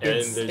 And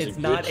It's there's a good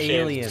not chance-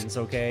 aliens,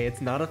 okay? It's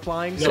not a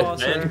flying No,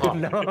 saucer. Paw.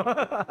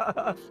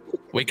 No.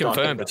 We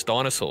confirmed it's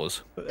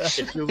dinosaurs.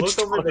 If you look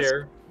over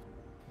there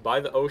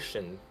by the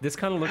ocean, This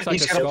kind of looks like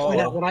He's a gonna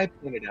point out skull. what I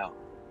pointed out.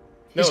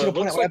 no, He's gonna it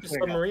point looks out what I like a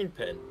pointed out. submarine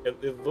pen.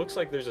 It looks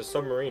like there's a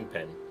submarine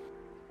pen.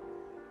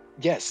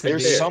 Yes, Could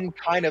there's be. some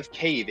kind of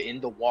cave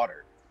in the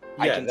water.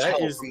 I Yeah, can that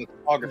tell is- from the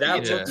photography. That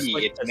It's Yeah. a looks D.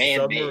 like It's a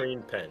man-made.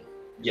 submarine pen.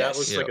 Yes. That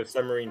looks Yeah. like a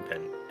submarine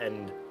pen,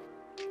 and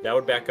that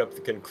would back up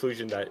the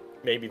conclusion that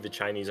maybe the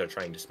Chinese are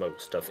trying to smoke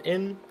stuff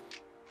in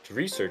to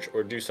research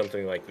or do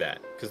something like that.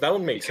 Because that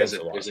would make Because sense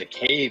if a lot. there's a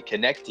cave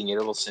connecting it,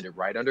 it'll send it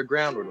right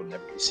underground where it'll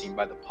never be seen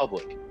by the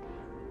public.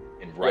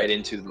 And right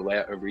into the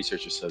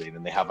research facility.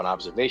 Then they have an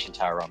observation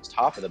tower on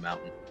top of the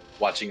mountain,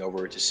 watching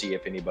over it to see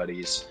if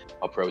anybody's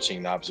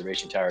approaching the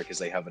observation tower because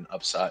they have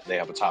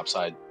a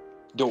topside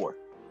door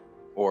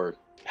or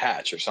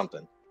hatch or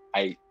something.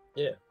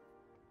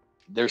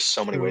 There's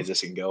so many True. ways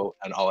this can go,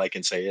 and all I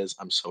can say is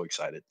I'm so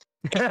excited.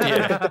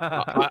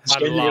 Yeah. I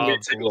Genuinely love the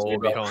tickles me, lore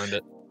bro. behind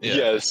it. Yeah.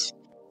 Yes.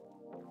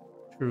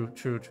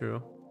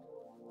 True.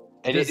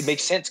 And This- it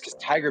makes sense because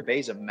Tiger Bay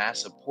is a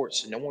massive port,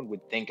 so no one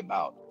would think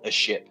about a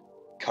ship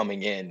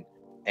coming in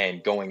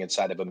and going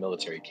inside of a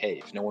military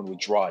cave. No one would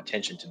draw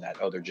attention to that.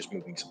 Oh, they're just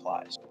moving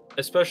supplies.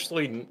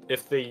 Especially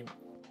if they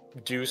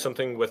do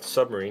something with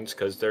submarines,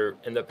 because they're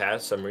in the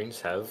past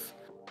submarines have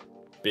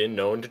been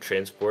known to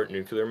transport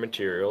nuclear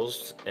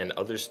materials and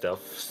other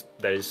stuff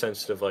that is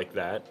sensitive like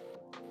that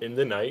in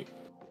the night.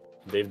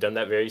 They've done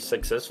that very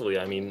successfully.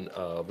 I mean,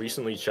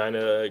 recently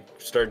China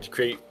started to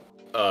create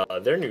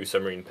their new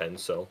submarine pen,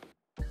 so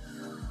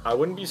I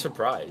wouldn't be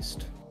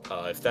surprised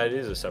if that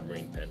is a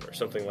submarine pen or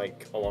something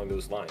like along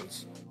those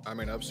lines. I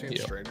mean, I've seen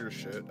Yeah. stranger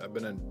shit. I've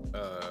been in,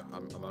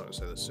 I'm not gonna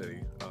say the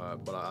city,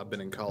 but I've been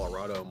in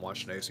Colorado and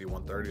watched an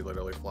AC-130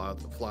 literally fly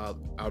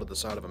out of the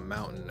side of a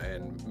mountain.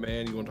 And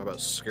man, you want to talk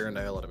about scaring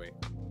the hell out of me?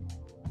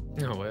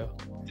 Oh, well.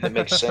 That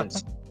makes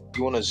sense.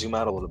 You want to zoom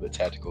out a little bit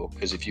tactical,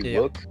 because if you Yeah.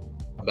 look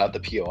about the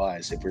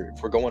POIs, if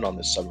we're going on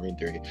this submarine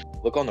theory,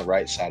 look on the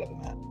right side of the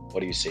map.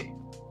 What do you see?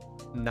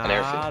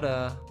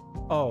 Nada.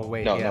 Oh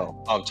wait, No, yeah.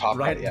 no, on top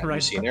right, yeah.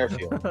 You see an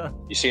airfield.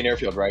 You see an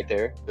airfield right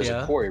there. There's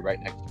Yeah. a quarry right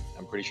next to it.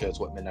 I'm pretty sure that's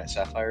what Midnight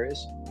Sapphire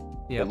is.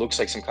 It looks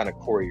like some kind of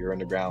quarry or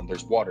underground.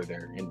 There's water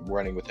there and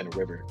running within a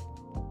river.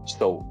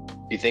 So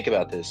if you think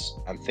about this,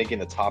 I'm thinking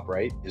the top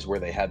right is where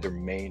they had their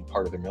main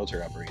part of their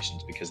military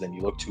operations, because then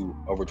you look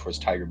over towards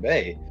Tiger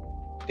Bay,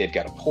 they've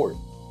got a port.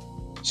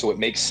 So it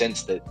makes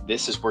sense that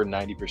this is where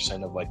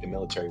 90% of like the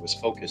military was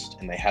focused,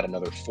 and they had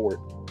another fort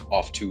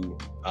off to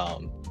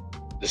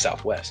the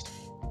southwest.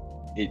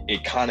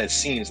 It kind of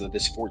seems that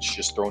this fort's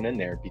just thrown in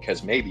there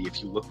because maybe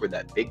if you look where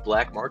that big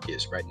black mark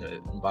is right in the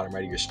bottom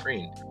right of your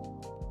screen,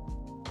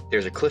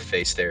 there's a cliff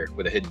face there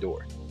with a hidden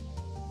door.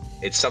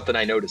 It's something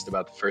I noticed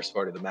about the first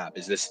part of the map,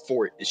 is this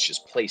fort is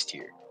just placed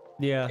here.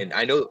 Yeah. And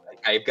I know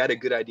I've got a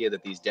good idea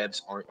that these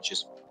devs aren't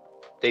just,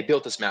 they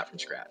built this map from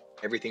scratch.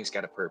 Everything's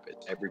got a purpose.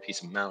 Every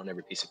piece of mountain,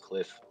 every piece of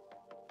cliff,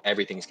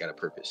 everything's got a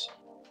purpose.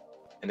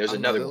 And there's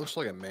another It one. looks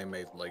like a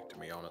man-made lake to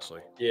me,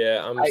 honestly.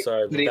 Yeah, I'm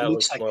sorry, but it that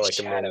looks looks more like a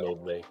shadow.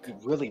 man-made lake. It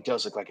really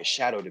does look like a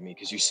shadow to me,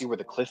 because you see where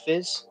the cliff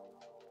is?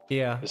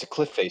 Yeah. There's a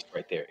cliff face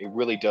right there. It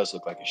really does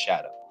look like a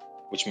shadow,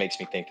 which makes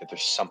me think that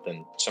there's some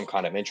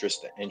kind of entrance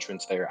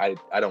there.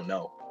 I don't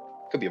know.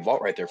 Could be a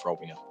vault right there for all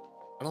we know.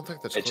 I don't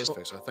think that's It's cliff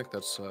just- face. I think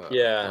that's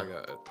Yeah.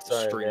 like a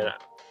Sorry, stream. man.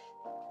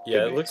 Yeah,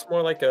 Could it be. looks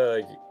more like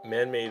a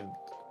man-made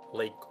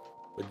lake.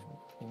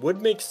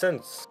 Would make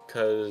sense,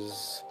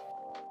 because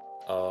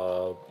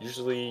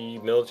usually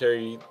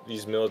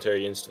these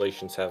military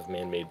installations have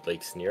man-made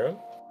lakes near them.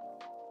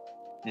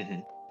 Mm-hmm.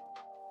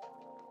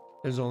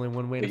 There's only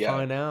one way to Yeah.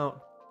 find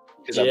out.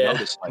 Because Yeah. I've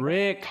noticed like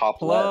Rick, top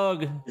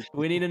plug.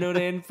 We need to know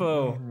the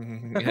info.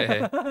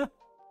 Yeah.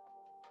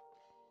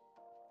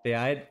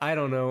 Yeah, I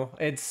don't know.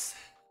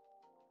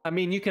 I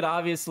mean, you could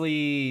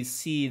obviously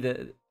see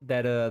that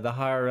the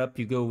higher up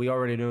you go, we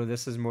already know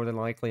this is more than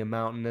likely a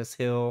mountainous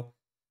hill.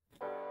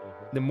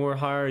 The more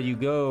higher you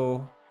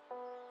go,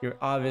 you're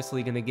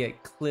obviously gonna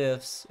get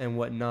cliffs and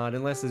whatnot,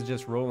 unless it's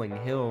just rolling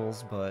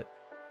hills. But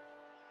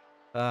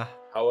I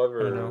don't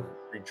However, know.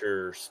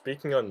 Creature,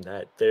 speaking on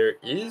that, there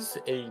is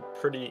a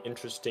pretty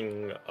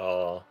interesting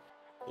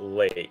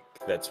lake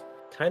that's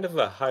kind of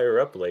a higher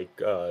up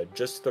lake,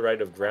 just to the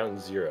right of Ground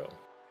Zero,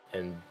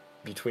 and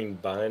between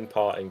Bind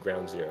Paw and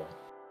Ground Zero.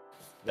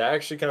 That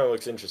actually kind of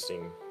looks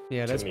interesting.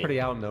 Yeah, to that's me. pretty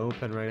out in the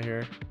open right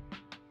here.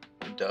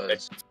 It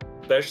does.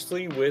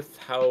 Especially with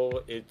how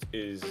it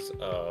is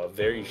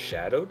very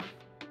shadowed.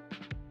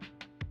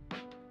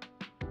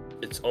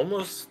 It's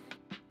almost,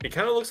 it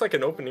kind of looks like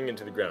an opening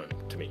into the ground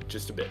to me,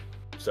 just a bit.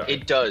 Sorry.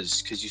 It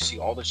does, because you see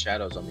all the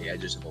shadows on the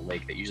edges of the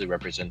lake that usually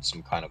represent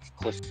some kind of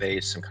cliff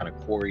face, some kind of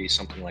quarry,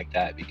 something like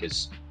that,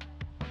 because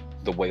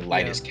the way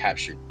light Yeah. is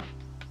captured.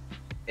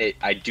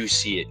 I do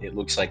see it. It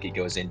looks like it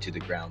goes into the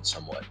ground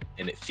somewhat,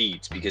 and it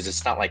feeds, because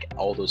it's not like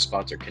all those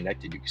spots are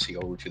connected. You can see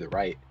over to the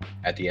right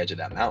at the edge of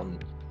that mountain,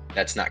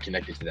 that's not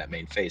connected to that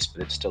main face,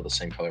 but it's still the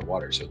same color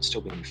water, so it's still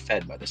being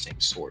fed by the same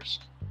source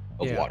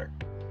of Yeah. water.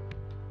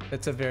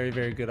 That's a very,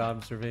 very good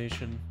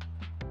observation.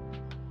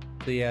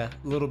 So yeah,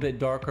 a little bit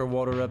darker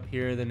water up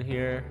here than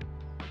here.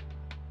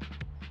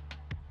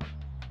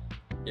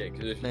 Yeah,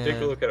 because if you take a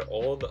Man. look at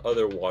all the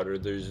other water,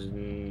 there's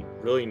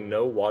really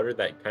no water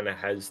that kind of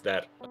has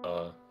that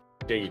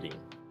shading,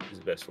 is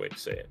the best way to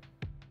say it.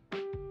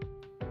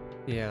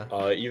 Yeah.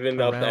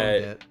 Even up Around at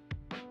it.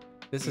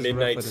 This is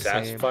Midnight roughly the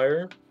same.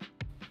 Sapphire,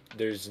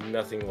 there's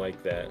nothing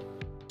like that.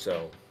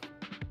 So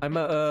I'm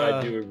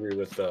I do agree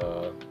with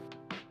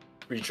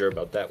Creature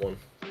about that one.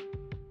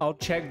 I'll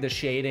check the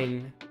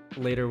shading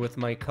later with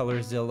my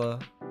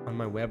Colorzilla on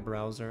my web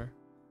browser,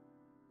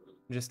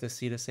 just to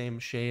see the same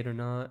shade or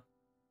not.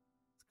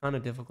 It's kind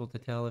of difficult to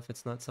tell if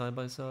it's not side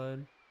by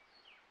side.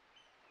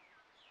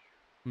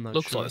 I'm not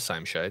Looks sure. like the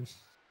same shade.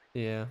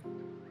 Yeah.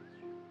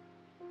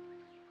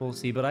 We'll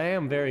see, but I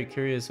am very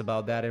curious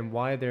about that and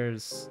why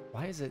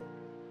is it...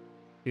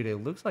 Dude, it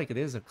looks like it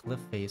is a cliff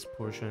face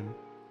portion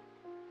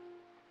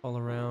all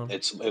around.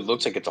 It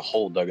looks like it's a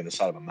hole dug in the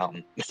side of a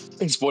mountain.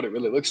 It's what it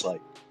really looks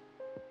like.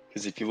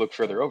 Because if you look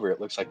further over,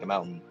 it looks like the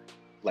mountain,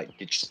 like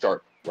it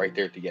start right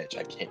there at the edge.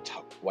 I can't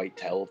quite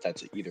tell if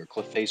that's either a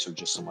cliff face or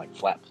just some like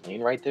flat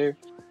plain right there.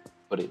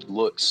 But it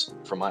looks,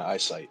 from my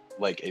eyesight,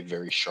 like a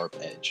very sharp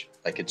edge.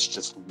 Like it's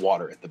just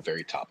water at the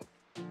very top,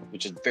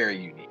 which is very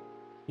unique.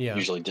 Yeah,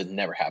 Usually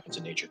never happens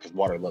in nature because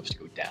water loves to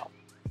go down.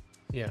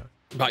 yeah.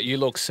 But you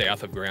look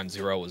south of Ground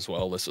Zero as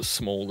well. There's a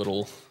small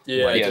little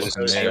Yeah, lake yeah, I there's just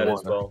looking noticed some there. that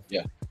as water. well.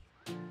 Yeah.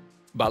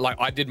 But like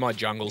I did my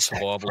jungle It's that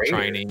survival crater.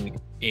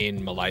 training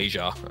in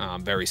Malaysia,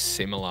 very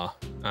similar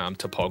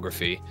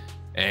topography,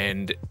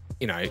 and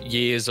you know,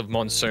 years of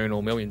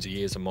monsoonal, millions of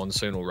years of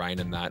monsoonal rain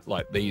and that,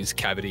 like these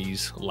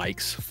cavities,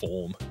 lakes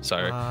form. So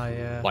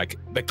Yeah. like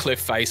the cliff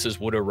faces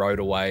would erode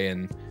away,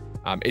 and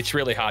it's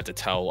really hard to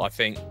tell. I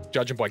think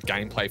judging by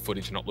gameplay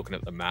footage and not looking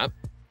at the map,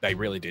 they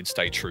really did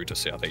stay true to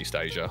Southeast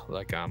Asia.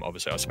 Like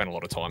obviously I spent a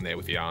lot of time there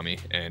with the army,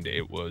 and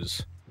it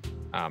was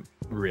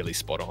really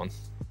spot on.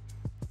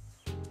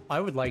 I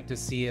would like to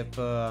see if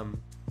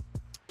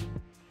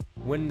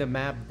when the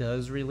map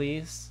does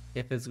release,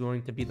 if it's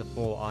going to be the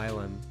full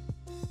island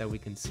that we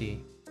can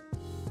see.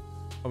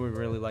 I would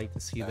really like to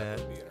see that.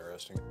 would be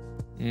interesting.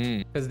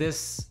 Mm. Because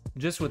this,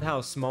 just with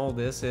how small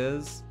this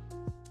is,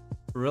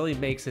 really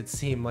makes it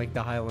seem like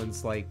the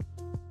Highlands like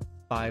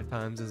 5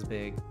 times as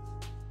big.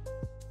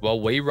 Well,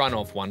 we run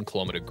off 1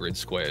 kilometer grid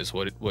squares.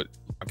 What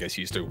I guess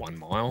you do 1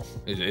 mile.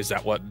 Is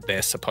that what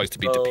they're supposed to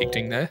be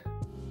depicting there?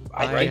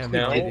 I have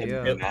no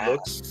idea. It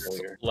looks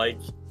like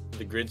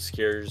the grid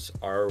squares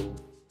are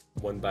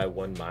 1 by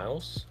 1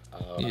 miles.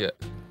 Yeah.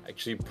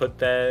 Actually, put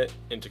that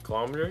into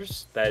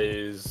kilometers. That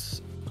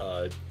is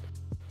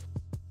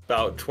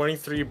about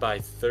 23 by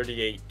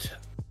 38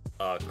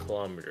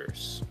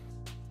 kilometers.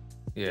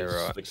 Yeah,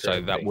 right.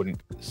 So that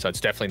wouldn't. So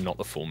it's definitely not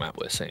the full map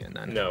we're seeing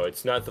then. No,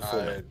 it's not the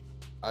full map.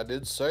 I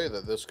did say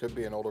that this could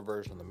be an older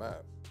version of the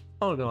map.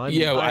 Oh no, I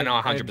know,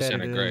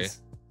 100% agree.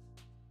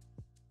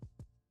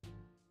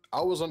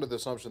 I was under the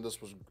assumption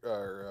this was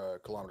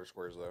kilometer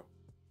squares though.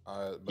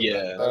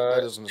 Yeah,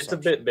 that is an it's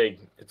assumption. a bit big.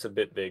 It's a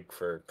bit big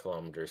for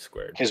kilometer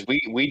squared. Because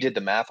we did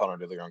the math on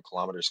it earlier on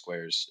kilometer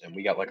squares, and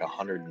we got like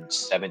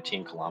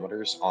 117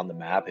 kilometers on the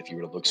map if you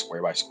were to look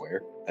square by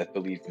square. I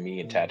believe me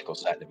and Tactical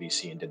sat in the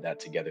VC and did that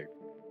together.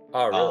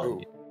 Oh,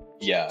 really?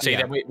 Yeah. See,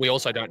 then we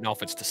also don't know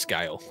if it's to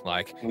scale.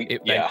 Like, they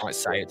might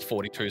say it's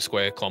 42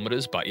 square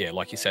kilometers, but yeah,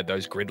 like you said,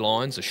 those grid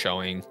lines are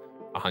showing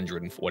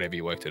 100 and whatever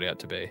you worked it out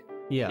to be.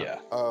 Yeah.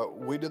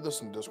 We did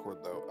this in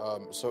Discord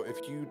though. So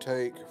if you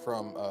take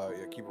from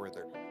keep it right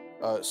there.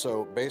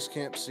 So base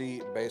camp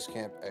C, base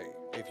camp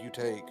A. If you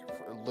take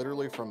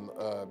literally from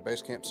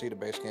base camp C to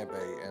base camp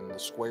A, and the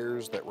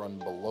squares that run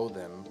below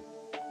them,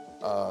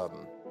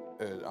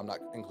 I'm not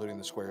including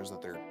the squares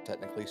that they're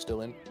technically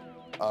still in.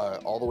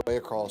 All the way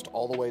across,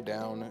 all the way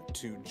down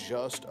to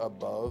just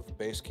above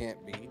base camp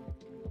B.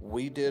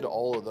 We did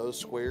all of those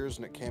squares,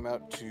 and it came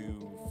out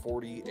to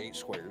 48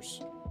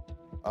 squares.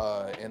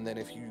 And then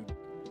if you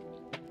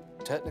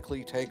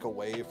technically take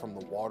away from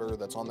the water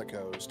that's on the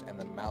coast and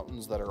the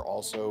mountains that are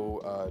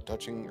also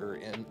touching or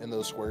in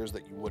those squares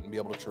that you wouldn't be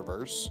able to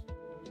traverse,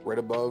 right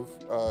above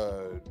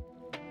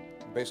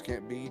base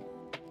camp B,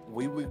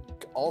 we would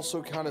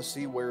also kind of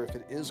see where if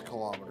it is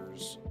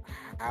kilometers,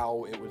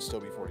 how it would still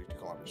be 42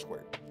 kilometers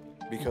squared.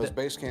 Because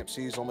base camp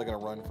C is only going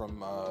to run from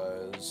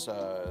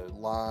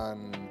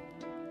line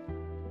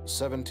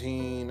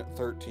 17,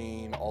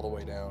 13, all the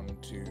way down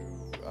to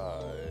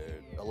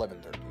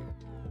 11, 13.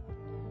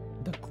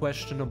 The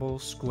questionable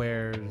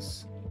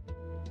squares.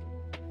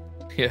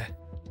 Yeah.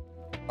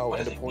 Oh,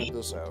 and to point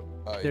this out,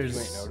 if you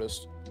ain't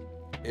noticed,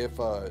 if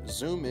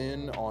zoom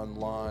in on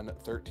line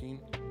 13,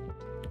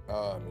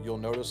 you'll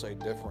notice a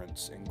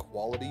difference in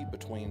quality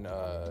between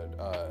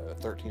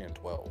 13 and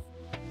 12.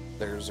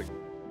 There's a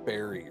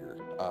barrier.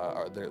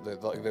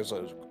 There's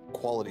a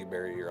quality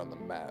barrier on the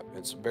map.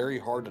 It's very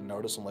hard to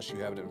notice unless you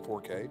have it in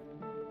 4K.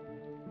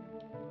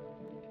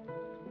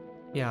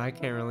 Yeah, I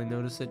can't really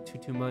notice it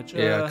too much.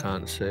 Yeah, I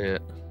can't see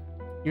it.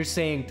 You're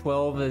saying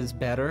 12 is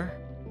better?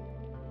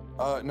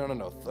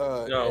 No.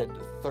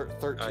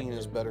 13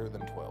 is better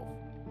than 12.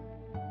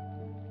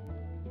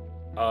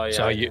 Oh yeah.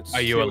 So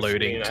are you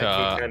alluding to? I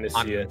can kind of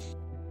see it.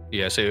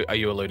 Yeah. So are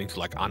you alluding to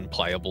like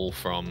unplayable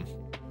from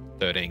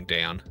 13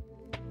 down?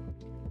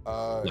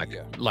 Like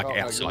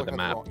outside the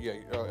map.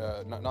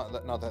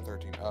 Not that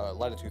 13.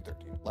 Latitude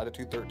 13.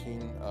 Latitude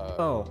 13.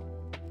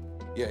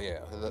 Yeah.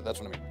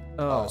 That's what I mean.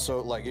 Oh.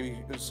 So like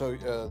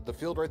the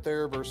field right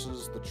there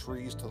versus the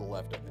trees to the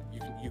left of it.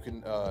 You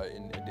can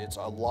and it's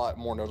a lot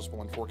more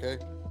noticeable in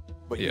 4K,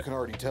 but you can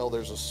already tell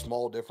there's a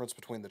small difference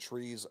between the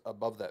trees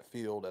above that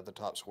field at the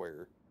top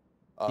square.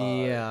 No,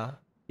 I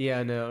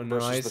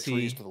the see.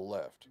 Trees to the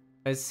left.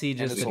 I see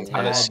just a it's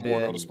tad more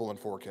bit. noticeable in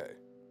 4K.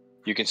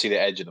 You can see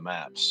the edge of the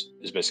maps.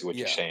 Is basically what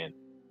you're saying.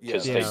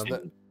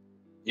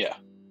 Yeah.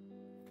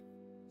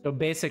 So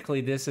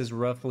basically, this is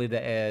roughly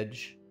the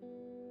edge.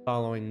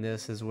 Following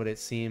this is what it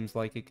seems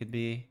like it could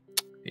be.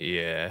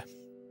 Yeah.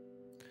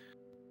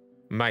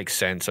 Makes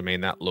sense. I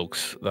mean,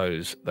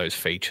 those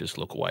features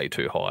look way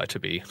too high to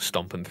be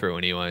stomping through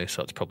anyway,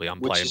 so it's probably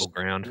unplayable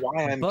ground.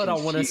 But I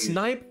want to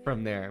snipe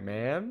from there,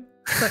 man.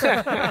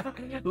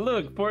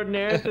 Look, Fort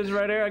Nerith is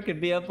right there. I could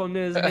be up on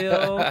this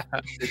hill. I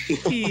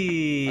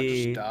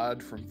just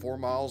died from 4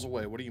 miles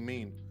away. What do you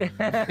mean?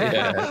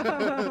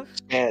 Man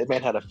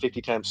had a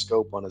 50 times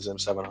scope on his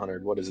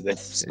M700. What is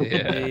this?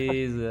 Yeah.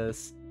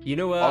 Jesus. You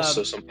know,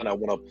 also something I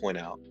want to point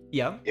out.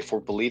 Yeah. If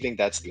we're believing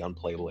that's the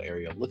unplayable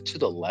area, look to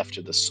the left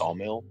of the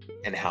sawmill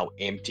and how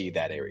empty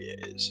that area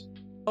is.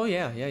 Oh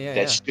yeah.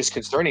 That's just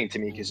concerning to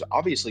me because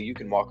obviously you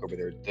can walk over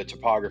there. The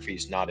topography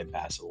is not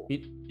impassable.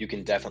 You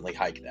can definitely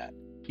hike that.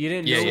 You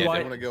didn't know why.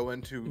 I want to go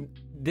into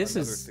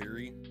another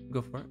theory.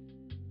 Go for it.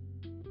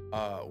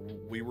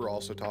 We were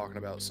also talking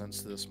about,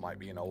 since this might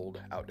be an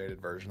old, outdated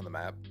version of the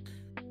map,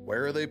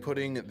 where are they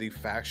putting the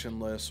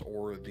factionless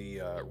or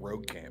the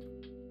rogue camp?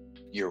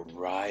 You're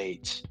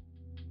right.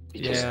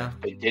 Because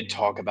they did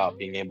talk about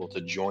being able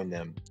to join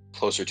them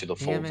closer to the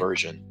full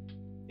version.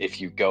 If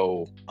you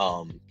go,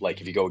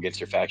 if you go against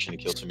your faction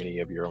and kill too many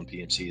of your own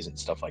PMCs and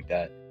stuff like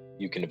that,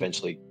 you can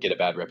eventually get a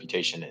bad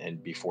reputation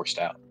and be forced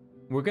out.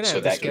 We're gonna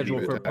So have to that could schedule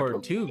be for the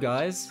part 2,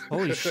 guys.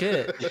 Holy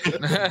shit.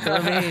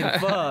 I mean,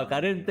 fuck. I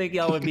didn't think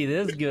y'all would be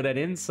this good at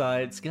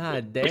insights.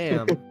 God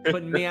damn.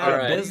 Putting me out of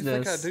Alright.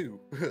 business. What do you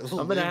think I do?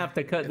 I'm gonna have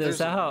to cut If this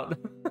there's out.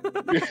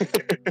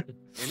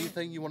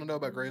 Anything you want to know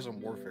about Gray Zone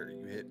Warfare,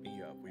 you hit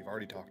me up. We've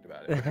already talked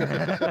about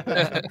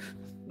it.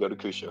 Go to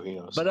Kusho, he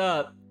knows.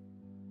 But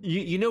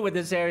you know what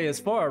this area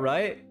is for,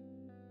 right?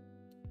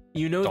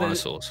 You know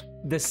Dinosaurs.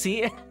 the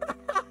scene.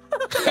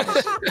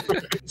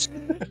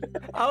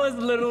 I was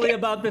literally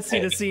about to see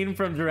the scene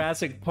from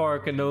Jurassic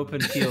Park, an open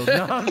field.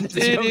 No, I'm just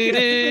joking.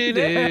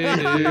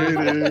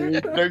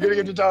 They're getting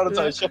into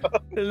Jonathan show.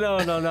 No,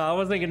 I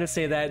wasn't gonna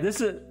say that.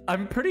 This is,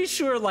 I'm pretty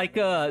sure, like,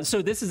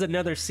 so this is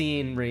another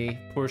scenery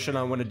portion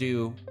I want to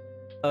do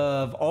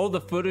of all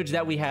the footage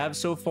that we have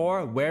so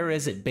far. Where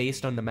is it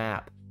based on the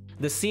map?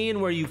 The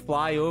scene where you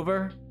fly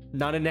over,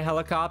 not in the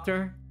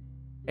helicopter,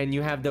 and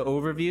you have the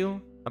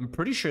overview. I'm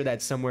pretty sure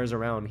that's somewhere's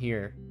around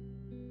here.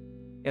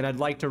 And I'd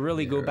like to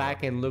really go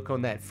back and look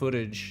on that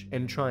footage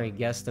and try and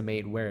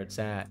guesstimate where it's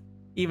at.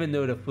 Even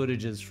though the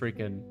footage is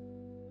freaking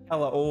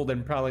hella old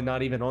and probably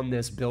not even on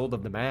this build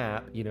of the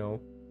map, you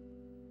know?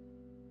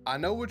 I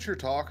know what you're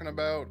talking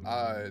about.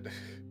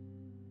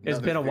 It's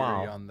been a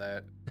while. On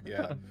that,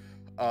 yeah.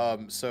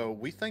 So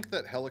we think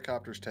that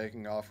helicopter's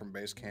taking off from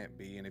base camp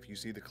B, and if you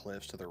see the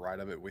cliffs to the right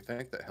of it, we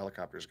think that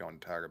helicopter's going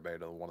to Tiger Bay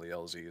to one of the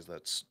LZs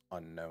that's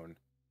unknown.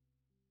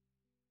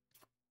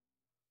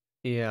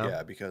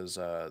 Yeah, because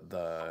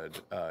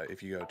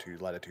if you go to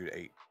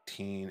latitude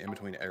 18, in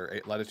between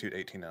latitude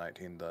 18 and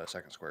 19, the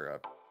second square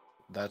up,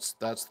 that's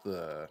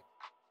the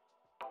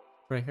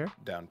right here.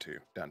 Down two.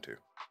 Down two.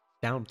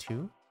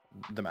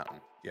 The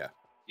mountain. Yeah.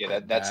 Yeah,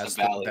 that's the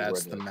valley.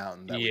 That's the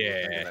mountain that we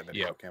think that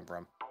video came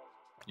from.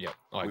 Yep,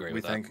 I agree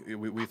with that.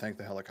 We think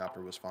the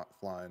helicopter was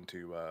flying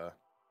to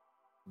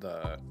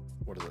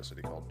what is that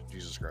city called?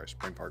 Jesus Christ,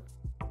 Spring Park.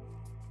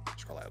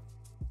 Scroll out.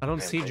 I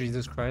don't see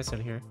Jesus Christ in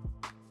here.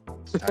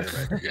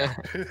 Yeah.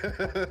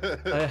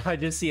 I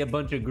just see a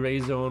bunch of Gray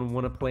Zone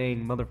wanna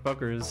playing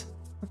motherfuckers.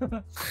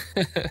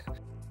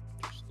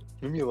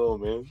 Leave me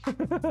alone, man.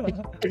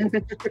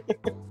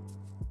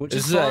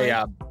 This is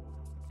a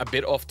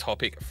bit off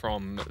topic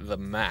from the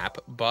map,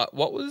 but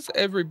what was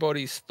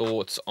everybody's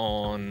thoughts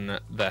on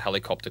the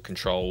helicopter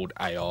controlled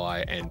AI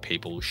and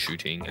people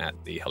shooting at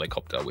the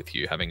helicopter with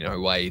you having no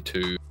way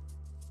to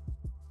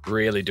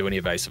really do any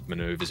evasive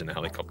maneuvers in a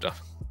helicopter?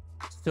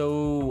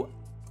 So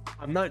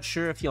I'm not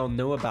sure if y'all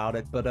know about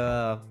it, but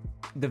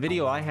the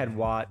video I had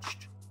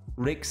watched,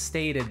 Rick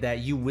stated that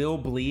you will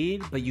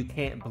bleed, but you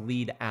can't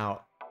bleed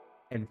out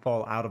and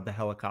fall out of the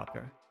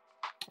helicopter.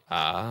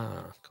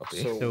 Ah,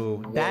 copy.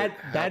 So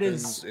that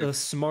is a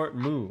smart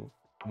move.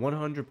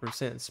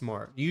 100%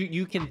 smart.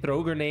 You can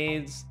throw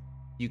grenades,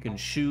 you can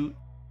shoot,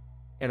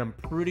 and I'm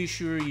pretty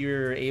sure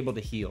you're able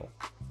to heal.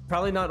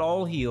 Probably not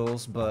all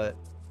heals, but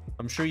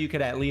I'm sure you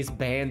could at least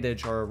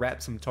bandage or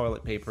wrap some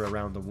toilet paper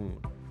around the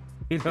wound.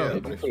 You know? Yeah,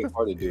 but if you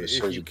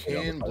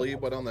can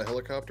bleed but on the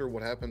helicopter,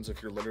 what happens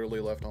if you're literally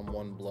left on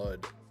one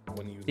blood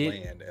when you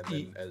land, and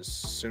then as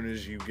soon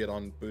as you get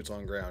on boots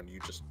on ground, you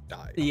just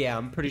die? Yeah,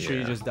 I'm pretty sure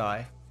you just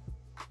die.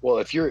 Well,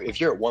 if you're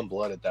at one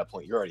blood at that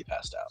point, you're already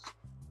passed out.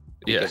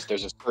 Because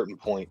there's a certain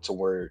point to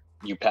where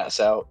you pass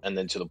out, and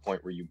then to the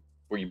point where you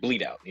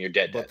bleed out and you're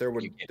dead. But there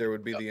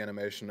would be the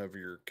animation of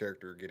your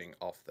character getting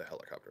off the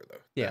helicopter, though.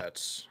 Yeah,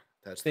 that's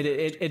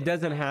it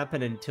doesn't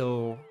happen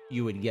until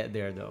you would get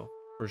there, though,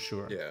 for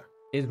sure. Yeah,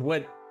 is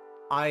what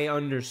I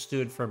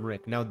understood from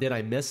Rick. Now, did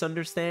I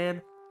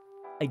misunderstand?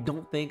 I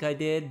don't think I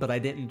did, but I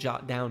didn't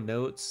jot down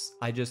notes.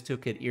 I just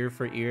took it ear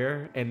for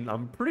ear, and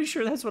I'm pretty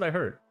sure that's what I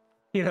heard.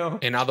 You know?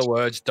 In other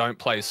words, don't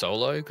play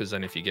solo, because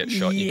then if you get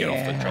shot, you get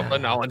off the chopper.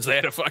 No one's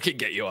there to fucking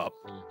get you up.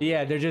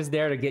 Yeah, they're just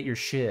there to get your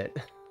shit.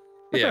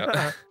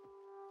 Yeah.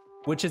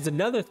 Which is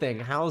another thing.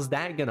 How's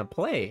that gonna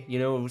play? You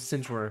know,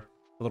 since we're a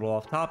little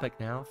off topic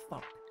now.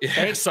 Fuck. Yeah,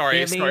 Thanks, sorry.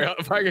 Yeah,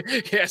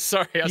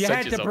 sorry. You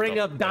had to bring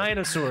up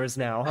dinosaurs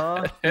now,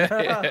 huh?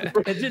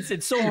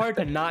 It's so hard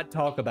to not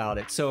talk about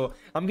it. So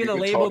I'm gonna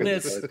label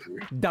this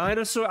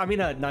dinosaur. I mean,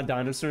 not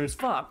dinosaurs.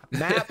 Fuck.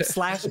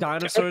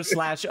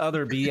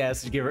 Map/dinosaurs/other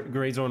BS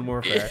Gray Zone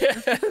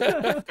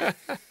Warfare.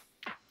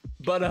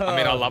 But I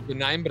mean, I love the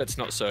name, but it's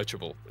not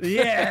searchable.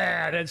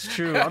 Yeah, that's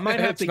true. I might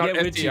have to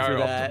get with you for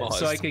that,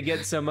 so I could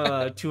get some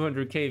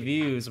 200k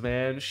views,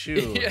 man.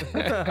 Shoot.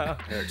 Yeah,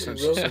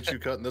 since you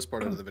cutting this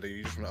part out of the video,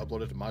 you just want to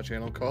upload it to my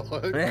channel. Call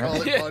it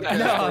podcast.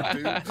 No,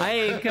 I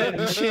ain't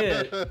cutting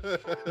shit.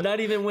 Not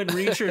even when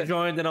Reacher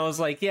joined, and I was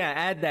like, yeah,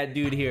 add that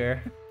dude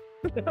here.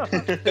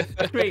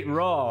 Straight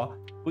raw.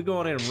 We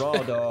going in raw,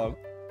 dog.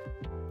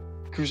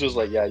 Crucial's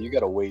like, yeah, you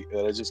gotta wait.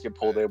 And I just get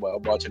pulled in while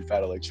I'm watching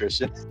Fat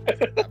Electrician.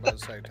 I'm about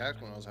to say,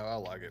 Tactical knows how I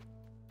like it.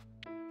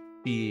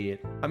 Yeah.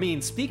 I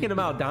mean, speaking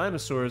about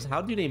dinosaurs,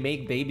 how do they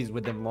make babies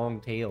with them long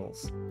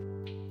tails?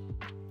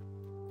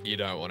 You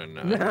don't want to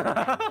know.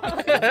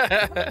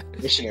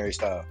 Missionary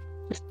style.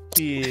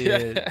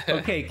 Yeah.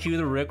 Okay, cue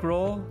the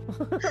Rickroll.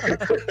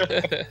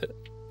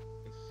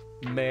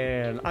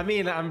 Man, I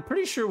mean, I'm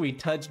pretty sure we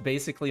touched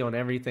basically on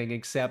everything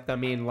except, I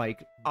mean,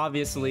 like,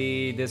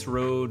 obviously this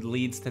road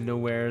leads to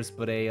nowheres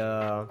but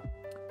a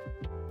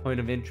point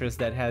of interest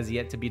that has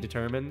yet to be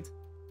determined,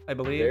 I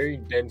believe. Very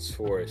dense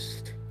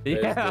forest.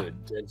 Yeah. That's the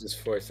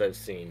densest forest I've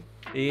seen.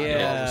 Yeah. I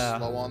know I was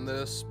slow on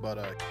this,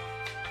 but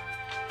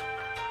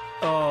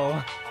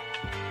Oh.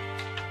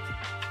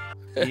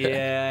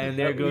 Yeah, and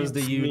there goes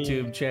the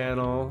YouTube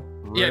channel.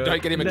 Yeah,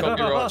 don't get him a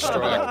copyright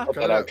strike. Cut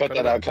that out, cut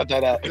that out, cut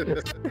that out.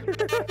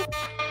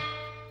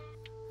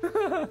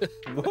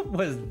 What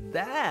was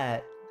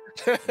that?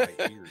 my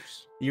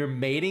ears. Your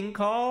mating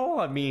call?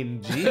 I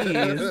mean,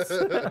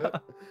 jeez.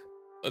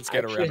 Let's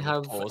get a Actually round of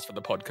have- applause for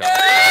the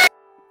podcast.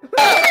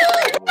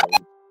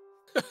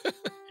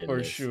 For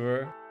Goodness.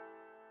 sure.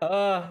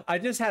 I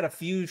just had a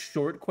few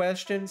short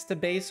questions to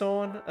base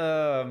on.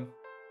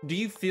 Do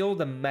you feel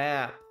the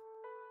map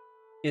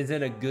is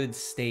in a good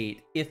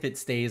state if it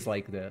stays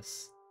like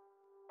this?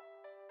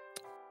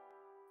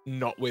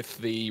 Not with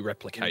the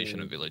replication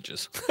of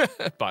villages,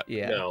 but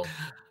Yeah. No,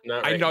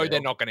 not I right know now.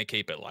 they're not going to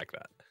keep it like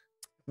that.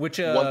 Which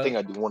One thing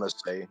I do want to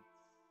say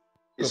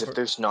is Go for if it.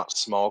 there's not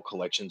small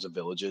collections of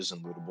villages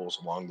and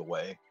lootables along the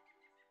way,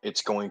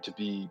 it's going to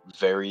be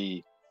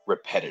very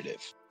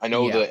repetitive. I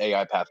know Yeah. the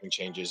AI pathing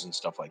changes and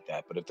stuff like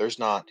that, but if there's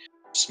not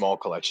small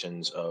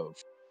collections of,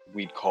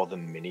 we'd call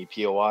them mini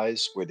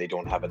POIs, where they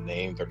don't have a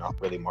name, they're not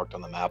really marked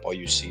on the map, all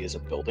you see is a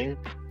building,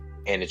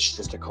 and it's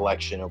just a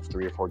collection of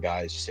 3 or 4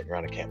 guys sitting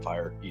around a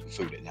campfire eating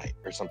food at night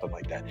or something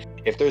like that.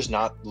 If there's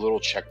not little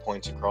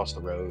checkpoints across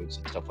the roads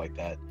and stuff like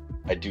that,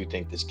 I do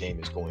think this game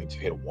is going to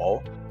hit a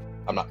wall.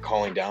 I'm not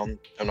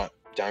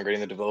downgrading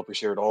the developers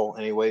here at all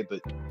anyway,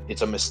 but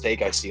it's a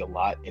mistake I see a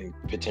lot in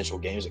potential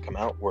games that come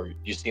out where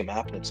you see a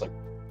map and it's like,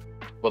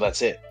 well,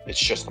 that's it. It's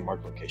just the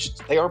marked locations.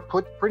 They are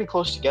put pretty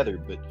close together,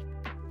 but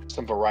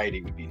some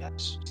variety would be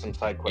nice. Some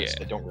side quests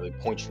that don't really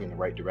point you in the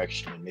right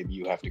direction, and maybe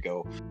you have to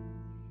go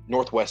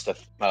northwest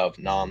of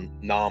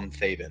Nam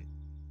Thaven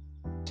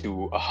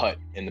to a hut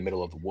in the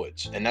middle of the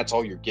woods, and that's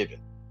all you're given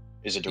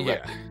is a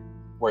directive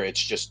where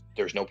it's just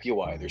there's no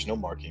POI, there's no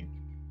marking,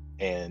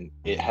 and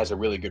it has a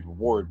really good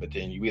reward, but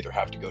then you either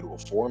have to go to a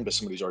forum to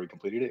somebody who's already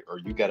completed it, or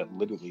you gotta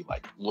literally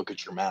like look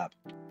at your map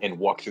and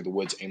walk through the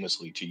woods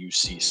aimlessly till you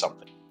see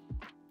something,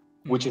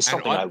 which is And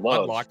something I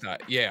love. I'd like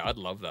that. Yeah, I'd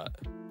love that.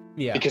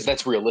 Yeah. Because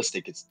that's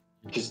realistic. It's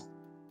because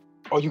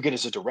all you get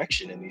is a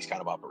direction in these kind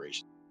of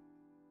operations.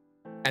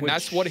 And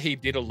that's Which- what he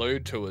did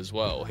allude to as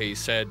well. He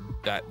said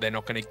that they're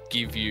not going to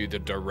give you the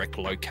direct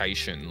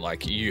location.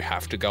 Like, you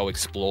have to go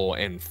explore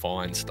and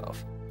find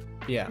stuff.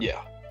 Yeah.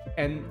 Yeah.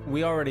 And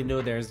we already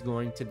know there's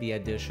going to be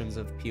additions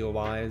of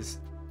POIs,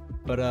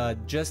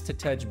 but just to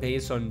touch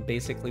base on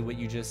basically what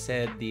you just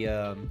said,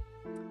 the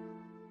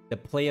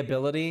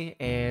playability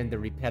and the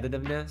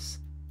repetitiveness.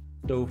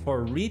 So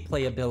for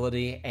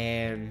replayability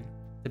and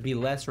to be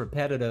less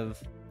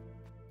repetitive,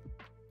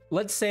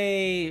 let's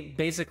say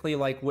basically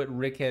like what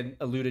Rick had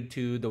alluded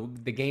to,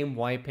 the game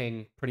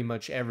wiping pretty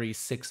much every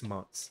 6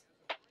 months.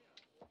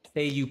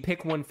 Say you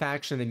pick one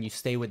faction and you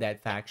stay with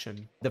that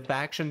faction. The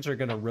factions are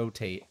going to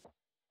rotate.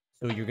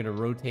 So you're going to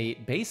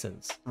rotate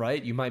bases,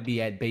 right? You might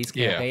be at base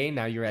camp A,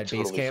 now you're at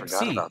base Totally camp forgot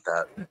C. about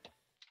that.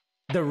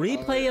 The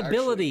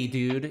replayability, actually-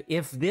 dude,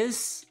 if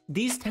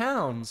these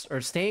towns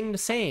are staying the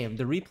same,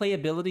 the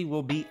replayability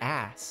will be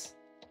ass.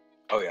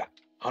 Oh yeah,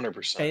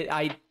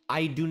 100%.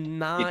 I do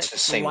not It's the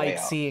same like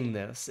layout. seeing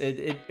this.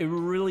 It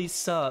really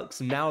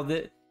sucks. Now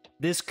that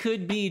this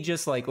could be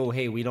just like, oh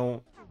hey, we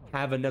don't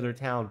have another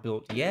town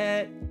built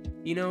yet,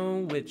 you know,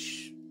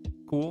 which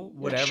cool,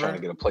 We're just trying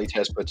whatever. to get a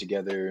playtest put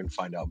together and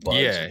find out bugs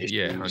Yeah, and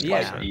yeah, issues, 100%.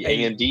 like the Yeah.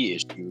 AMD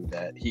issue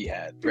that he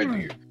had,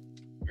 Redbeard,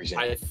 for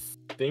example.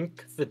 I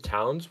think the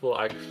towns will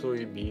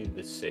actually be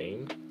the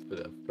same for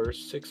the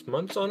first 6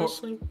 months,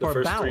 honestly. The for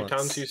first balance. 3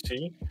 towns you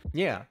see.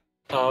 Yeah,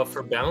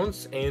 For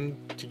balance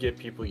and to get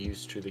people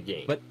used to the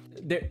game. but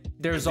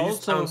there's These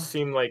also towns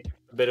seem like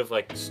a bit of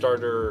like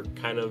starter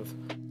kind of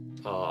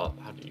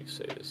how do you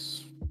say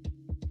this?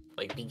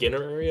 Like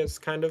beginner areas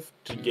kind of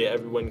to get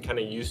everyone kind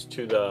of used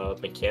to the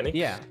mechanics.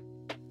 yeah.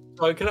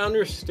 So I can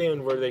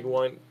understand where they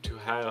want to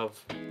have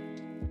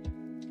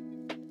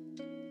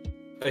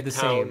a The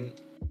town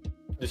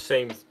the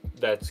same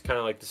that's kind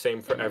of like the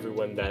same for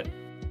everyone that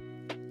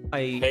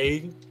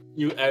hey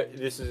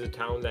this is a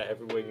town that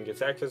everyone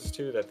gets access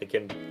to that they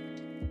can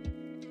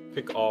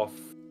pick off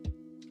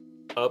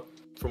up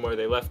from where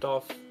they left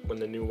off when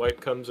the new wipe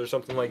comes or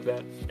something like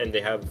that, and they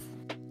have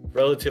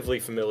relatively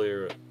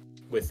familiar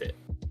with it.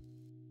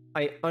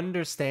 I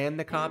understand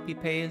the copy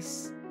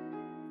paste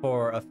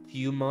for a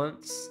few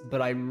months,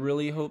 but I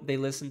really hope they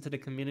listen to the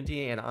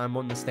community, and I'm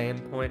on the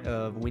standpoint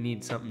of we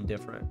need something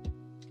different.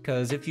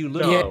 Because if you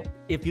look No.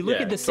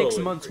 at the 6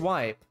 totally months agree.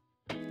 wipe,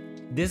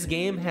 this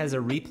game has a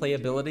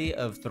replayability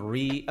of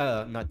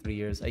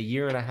a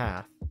year and a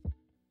half.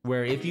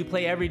 Where if you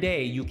play every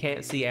day, you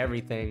can't see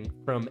everything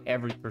from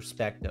every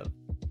perspective.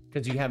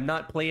 Because you have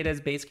not played as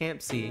base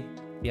camp C,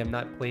 you have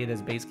not played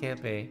as base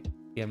camp A,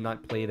 you have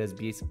not played as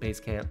base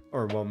camp,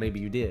 or well, maybe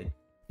you did,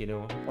 you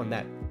know, on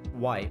that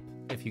wipe,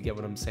 if you get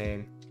what I'm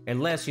saying.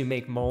 unless you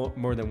make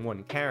more than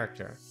one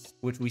character,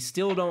 which we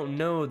still don't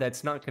know.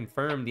 That's not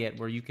confirmed yet,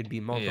 where you could be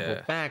multiple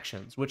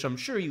factions, which I'm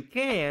sure you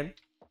can,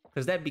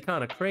 because that'd be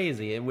kind of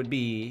crazy. It would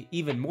be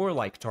even more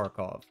like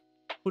Tarkov.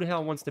 Who the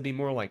hell wants to be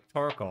more like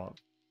Tarkov?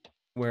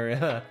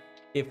 Where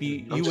if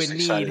you would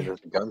need that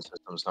the gun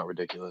system's not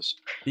ridiculous.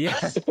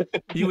 Yeah,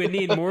 you would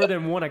need more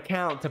than one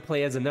account to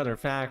play as another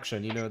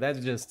faction. You know, that's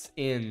just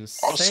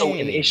insane. Also,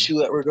 an issue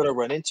that we're going to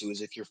run into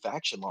is if you're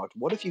faction locked.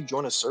 What if you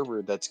join a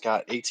server that's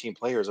got 18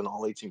 players and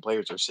all 18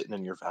 players are sitting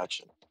in your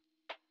faction?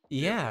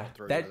 Yeah,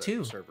 that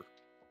too.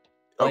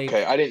 Like,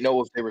 okay, I didn't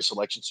know if they were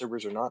selection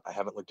servers or not. I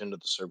haven't looked into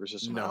the server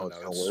system. No,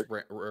 it's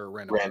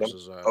random.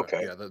 Versus,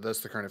 okay, yeah,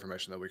 that's the current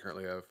information that we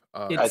currently have.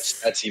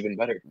 That's even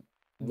better.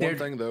 One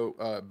thing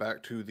though,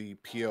 back to the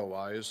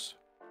POIs.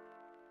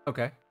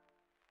 Okay.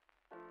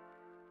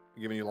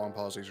 Giving you a long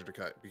pause easier to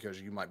cut because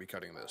you might be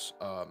cutting this.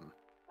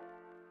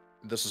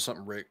 This is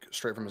something Rick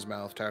straight from his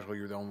mouth. Tactical,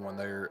 you're the only one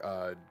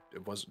there.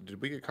 Did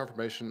we get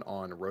confirmation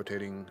on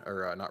rotating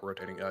or not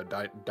rotating?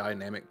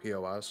 Dynamic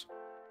POIs.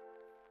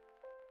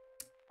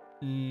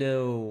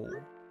 No,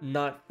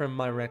 not from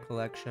my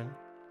recollection.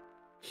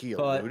 He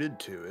alluded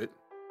to it.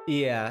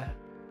 Yeah.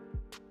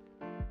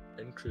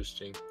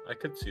 Interesting. I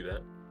could see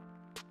that.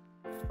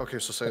 Okay,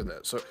 so say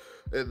that. So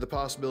the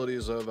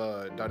possibilities of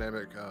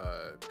dynamic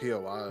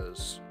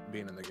POIs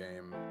being in the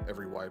game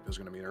every wipe is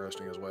going to be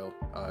interesting as well.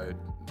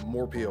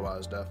 More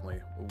POIs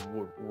definitely.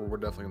 We're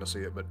definitely going to see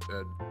it, but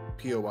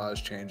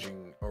POIs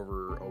changing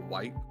over a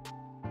wipe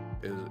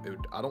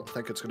I don't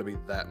think it's going to be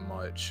that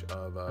much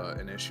of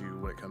an issue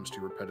when it comes to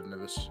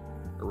repetitiveness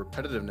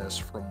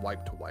from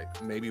wipe to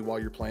wipe. Maybe while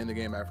you're playing the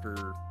game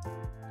after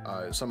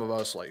some of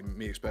us, like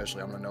me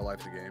especially, I'm going to no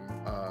life the game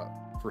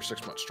for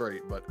 6 months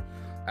straight, but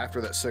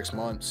after that 6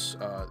 months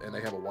and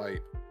they have a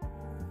wipe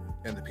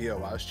and the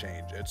POIs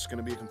change, it's going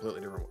to be a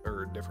completely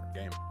different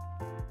game.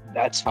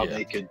 That's how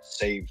they could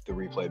save the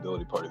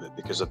replayability part of it,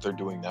 because if they're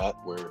doing that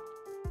where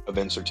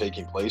events are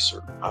taking place,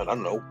 or I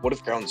don't know, what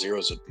if Ground Zero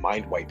is a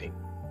mind wiping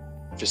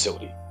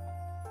facility?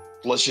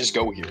 Let's just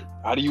go here.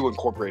 How do you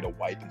incorporate a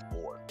wipe in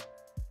lore?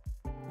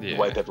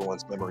 Wipe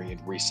everyone's memory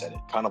and reset it.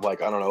 Kind of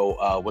like, I don't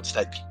know, what's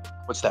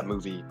that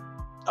movie?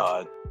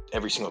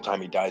 Every single time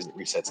he dies, it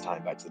resets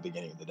time back to the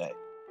beginning of the day.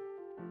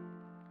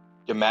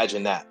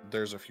 Imagine that.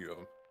 There's a few of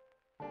them.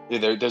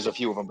 Yeah, there's a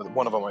few of them, but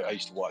one of them I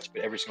used to watch.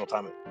 But every single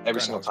time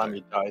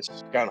he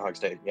dies, Groundhog's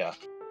Day, yeah.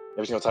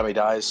 Every single time he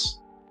dies,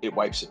 it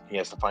wipes it. He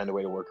has to find a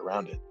way to work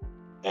around it.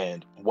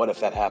 And what if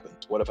that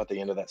happens? What if at the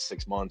end of that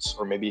 6 months,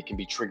 or maybe it can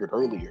be triggered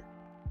earlier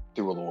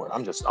through a lore?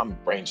 I'm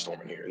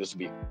brainstorming here. This would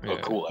be a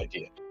cool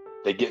idea.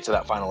 They get to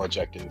that final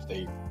objective,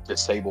 they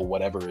disable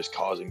whatever is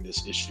causing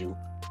this issue,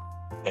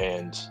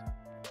 and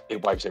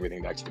it wipes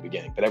everything back to the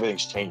beginning. But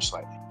everything's changed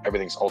slightly.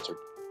 Everything's altered.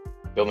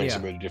 Buildings are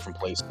moved to different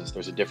places.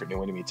 There's a different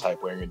new enemy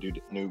type wearing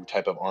a new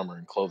type of armor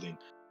and clothing.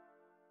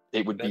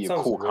 It would be a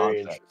cool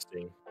concept.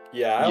 Interesting.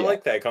 Yeah, I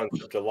like that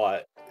concept a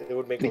lot. It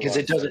would make because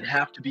it doesn't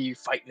have to be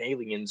fighting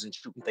aliens and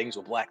shooting things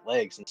with black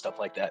legs and stuff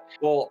like that.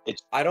 Well,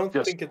 I don't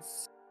think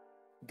it's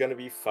gonna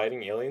be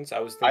fighting aliens. I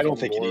was thinking don't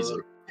think it is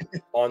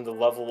on the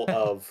level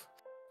of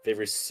they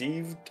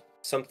received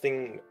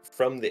something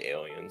from the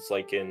aliens,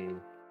 like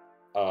in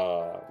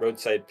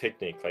Roadside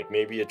Picnic, like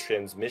maybe a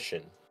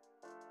transmission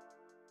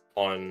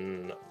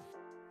on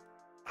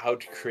how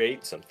to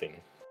create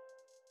something,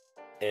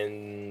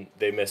 and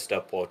they messed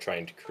up while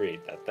trying to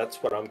create that. That's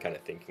what I'm kind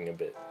of thinking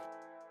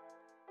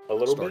a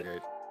little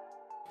bit.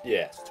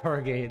 Yeah.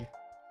 Stargate.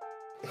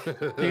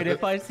 Dude,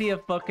 if I see a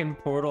fucking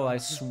portal, I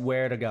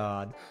swear to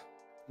God.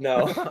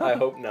 No, I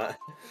hope not.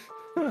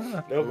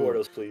 No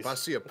portals, please. If I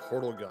see a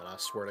portal gun, I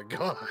swear to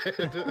God.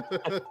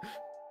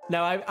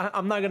 Now,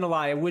 I'm not gonna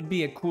lie, it would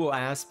be a cool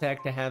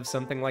aspect to have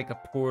something like a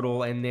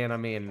portal, and then, I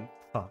mean,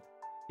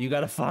 you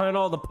gotta find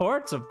all the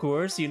parts, of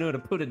course, you know, to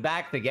put it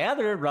back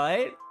together,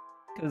 right?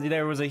 Because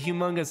there was a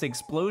humongous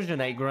explosion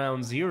at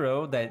Ground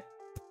Zero that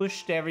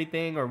pushed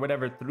everything or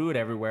whatever, threw it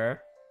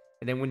everywhere.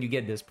 And then when you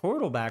get this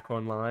portal back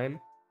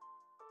online,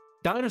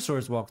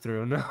 dinosaurs walk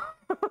through. No.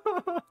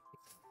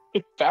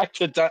 Back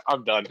to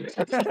I'm done.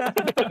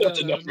 That's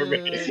enough for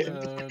me.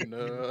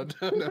 No.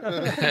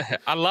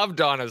 I love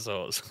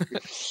dinosaurs.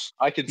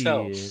 I can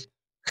tell. Yeah.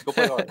 Go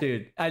play hard.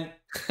 Dude,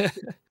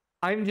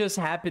 I'm just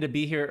happy to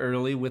be here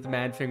early with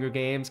Madfinger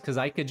Games because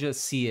I could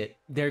just see it.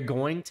 They're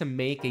going to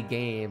make a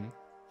game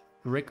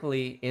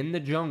strictly in the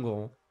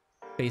jungle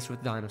faced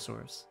with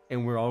dinosaurs,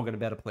 and we're all going to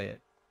be able to play it.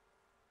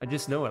 I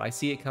just know it. I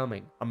see it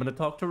coming. I'm going to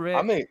talk to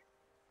Rick.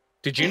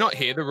 Did you not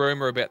hear the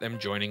rumor about them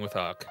joining with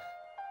Ark?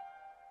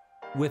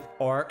 With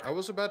Ark? I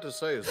was about to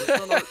say, is this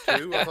not Ark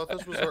 2? I thought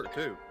this was Ark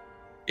 2.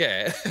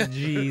 Yeah.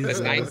 Jesus.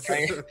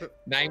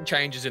 Name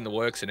changes in the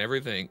works and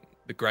everything.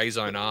 The Grey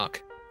Zone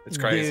Ark. It's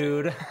crazy.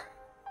 Dude.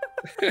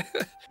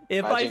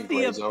 If I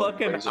see a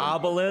fucking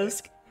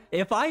obelisk,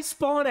 if I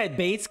spawn at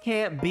base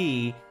camp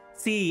B,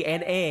 C,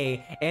 and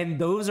A, and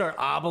those are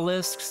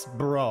obelisks,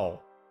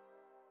 bro.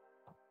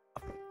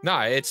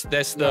 No,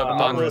 there's the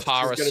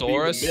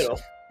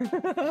Bunparasaurus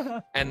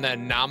and the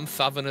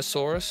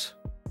Namthavanosaurus.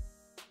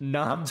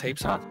 Nah,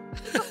 Tapes on.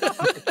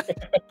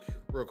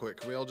 Real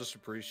quick, can we all just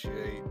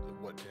appreciate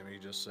what Timmy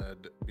just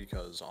said?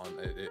 Because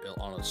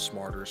on a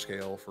smarter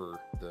scale for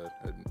the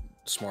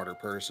smarter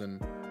person,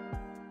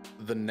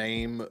 the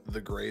name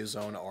the Gray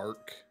Zone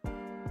Arc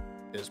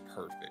is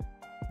perfect.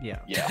 Yeah.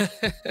 Yeah.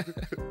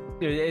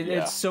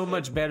 It's so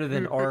much better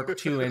than Arc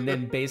 2 and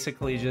then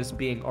basically just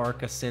being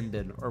Arc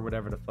Ascended or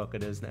whatever the fuck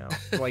it is now.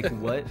 Like,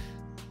 what?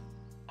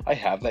 I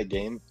have that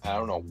game. I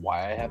don't know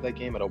why I have that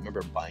game. I don't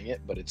remember buying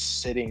it, but it's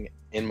sitting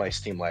in my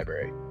Steam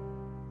library.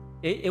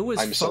 It was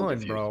I'm so fun,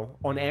 confused. bro.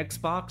 On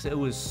Xbox, it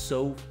was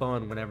so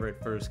fun whenever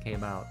it first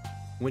came out.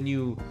 When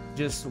you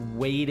just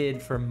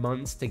waited for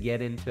months to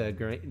get into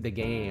the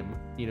game,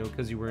 you know,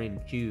 because you were in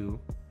queue.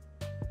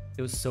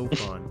 It was so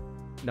fun.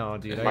 No,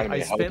 dude, I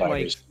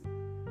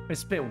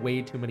spent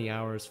way too many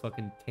hours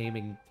fucking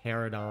taming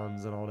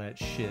pterodons and all that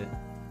shit.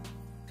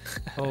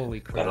 Holy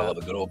crap. Gotta love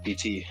a good old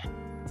PT.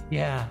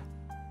 Yeah.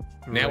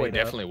 Now we're Right up.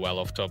 definitely well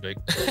off topic.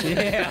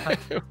 Yeah.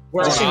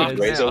 We're This on is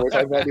Gray Zone we're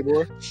talking about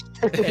anymore.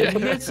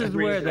 And this is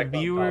where the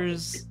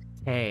viewers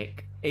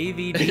tank.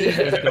 AVD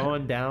has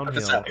gone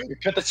downhill.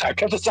 Cut this out.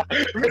 Cut this out.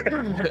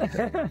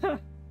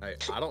 Hey,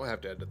 I don't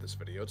have to edit this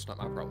video. It's not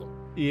my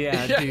problem.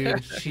 Yeah,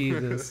 dude.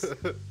 Jesus.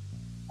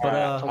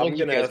 But How long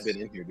you guys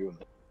been in here doing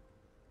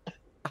that?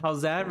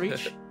 how's that,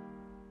 Reach?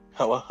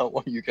 How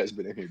long you guys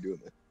been in here doing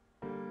that?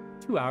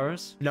 2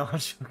 hours. No, I'm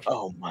joking.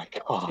 Oh my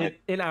god.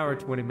 An hour,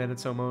 20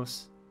 minutes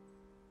almost.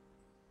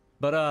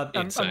 But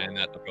In saying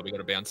that, they're probably got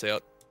to bounce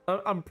out.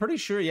 I'm pretty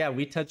sure, yeah,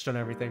 we touched on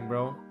everything,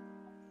 bro.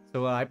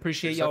 So I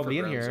appreciate Except y'all for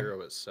being Ground here.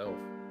 Zero itself.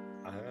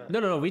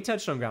 No, we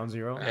touched on Ground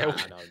Zero. Yeah, No,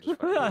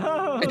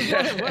 I'm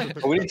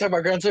just Oh, we didn't talk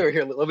about Ground Zero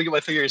here. Let me get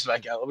my theories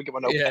back out. Let me get my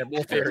notebook. Yeah,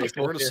 more theories.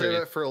 We're gonna say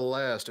that for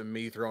last, and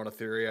me throwing a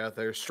theory out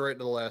there straight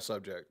to the last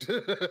subject.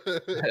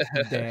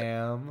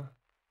 Damn.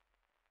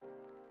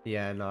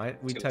 Yeah, no, we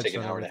It's gonna touched take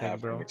an on hour and a everything, half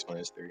for him bro. to explain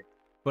his theory.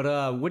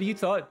 But what do you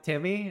thought,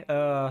 Timmy?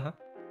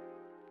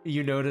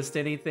 You noticed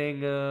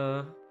anything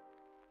that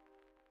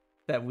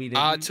we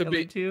didn't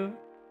allude to?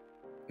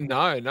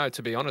 No,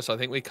 to be honest, I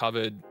think we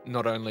covered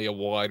not only a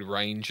wide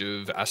range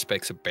of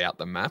aspects about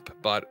the map,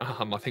 but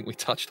I think we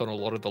touched on a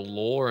lot of the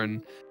lore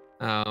and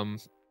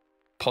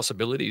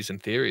possibilities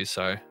and theories.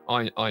 So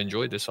I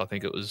enjoyed this. I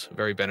think it was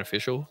very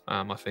beneficial.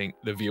 I think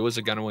the viewers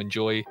are going to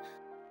enjoy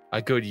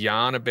a good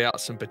yarn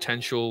about some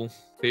potential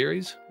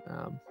theories.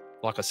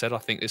 Like I said, I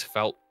think this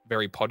felt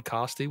very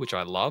podcasty, which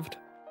I loved.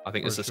 I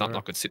think this is something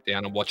I could sit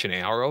down and watch an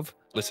hour of,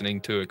 listening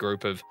to a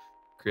group of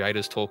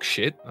creators talk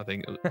shit. I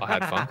think I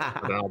had fun.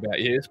 I don't know about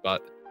you,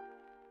 but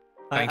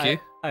thank you.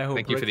 I hope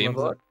Thank you for the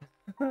invite.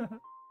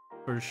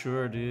 For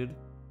sure, dude.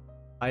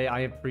 I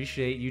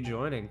appreciate you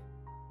joining.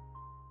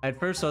 At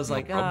first I was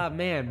like,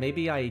 man,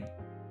 maybe I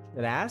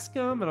should ask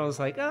him. And I was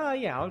like,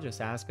 yeah, I'll just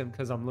ask him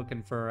because I'm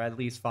looking for at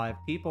least 5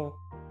 people.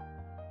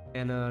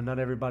 And not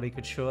everybody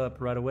could show up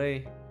right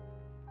away.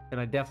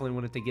 And I definitely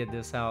wanted to get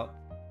this out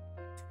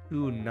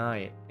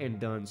tonight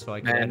and done so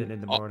I can edit in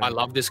the morning. I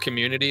love this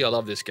community. I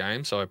love this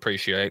game. So I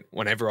appreciate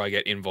whenever I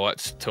get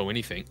invites to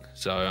anything.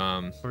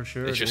 So for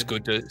sure, it's just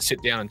good to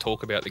sit down and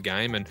talk about the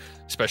game and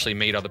especially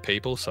meet other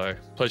people. So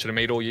pleasure to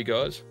meet all you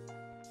guys.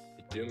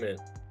 You do, man.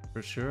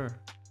 For sure.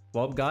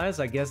 Well, guys,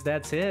 I guess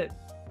that's it.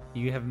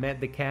 You have met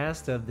the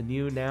cast of the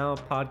new Now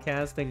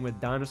Podcasting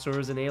with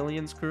Dinosaurs and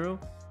Aliens crew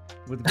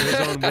with Gray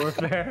Zone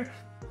Warfare.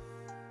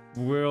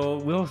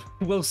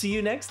 We'll see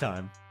you next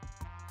time.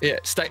 Yeah,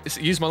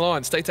 use my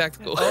line. Stay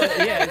tactical. Oh,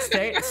 yeah,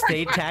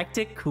 stay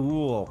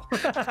tactical.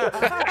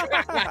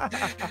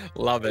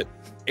 Love it.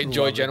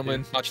 Enjoy,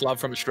 gentlemen. Much love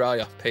from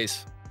Australia.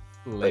 Peace.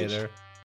 Later.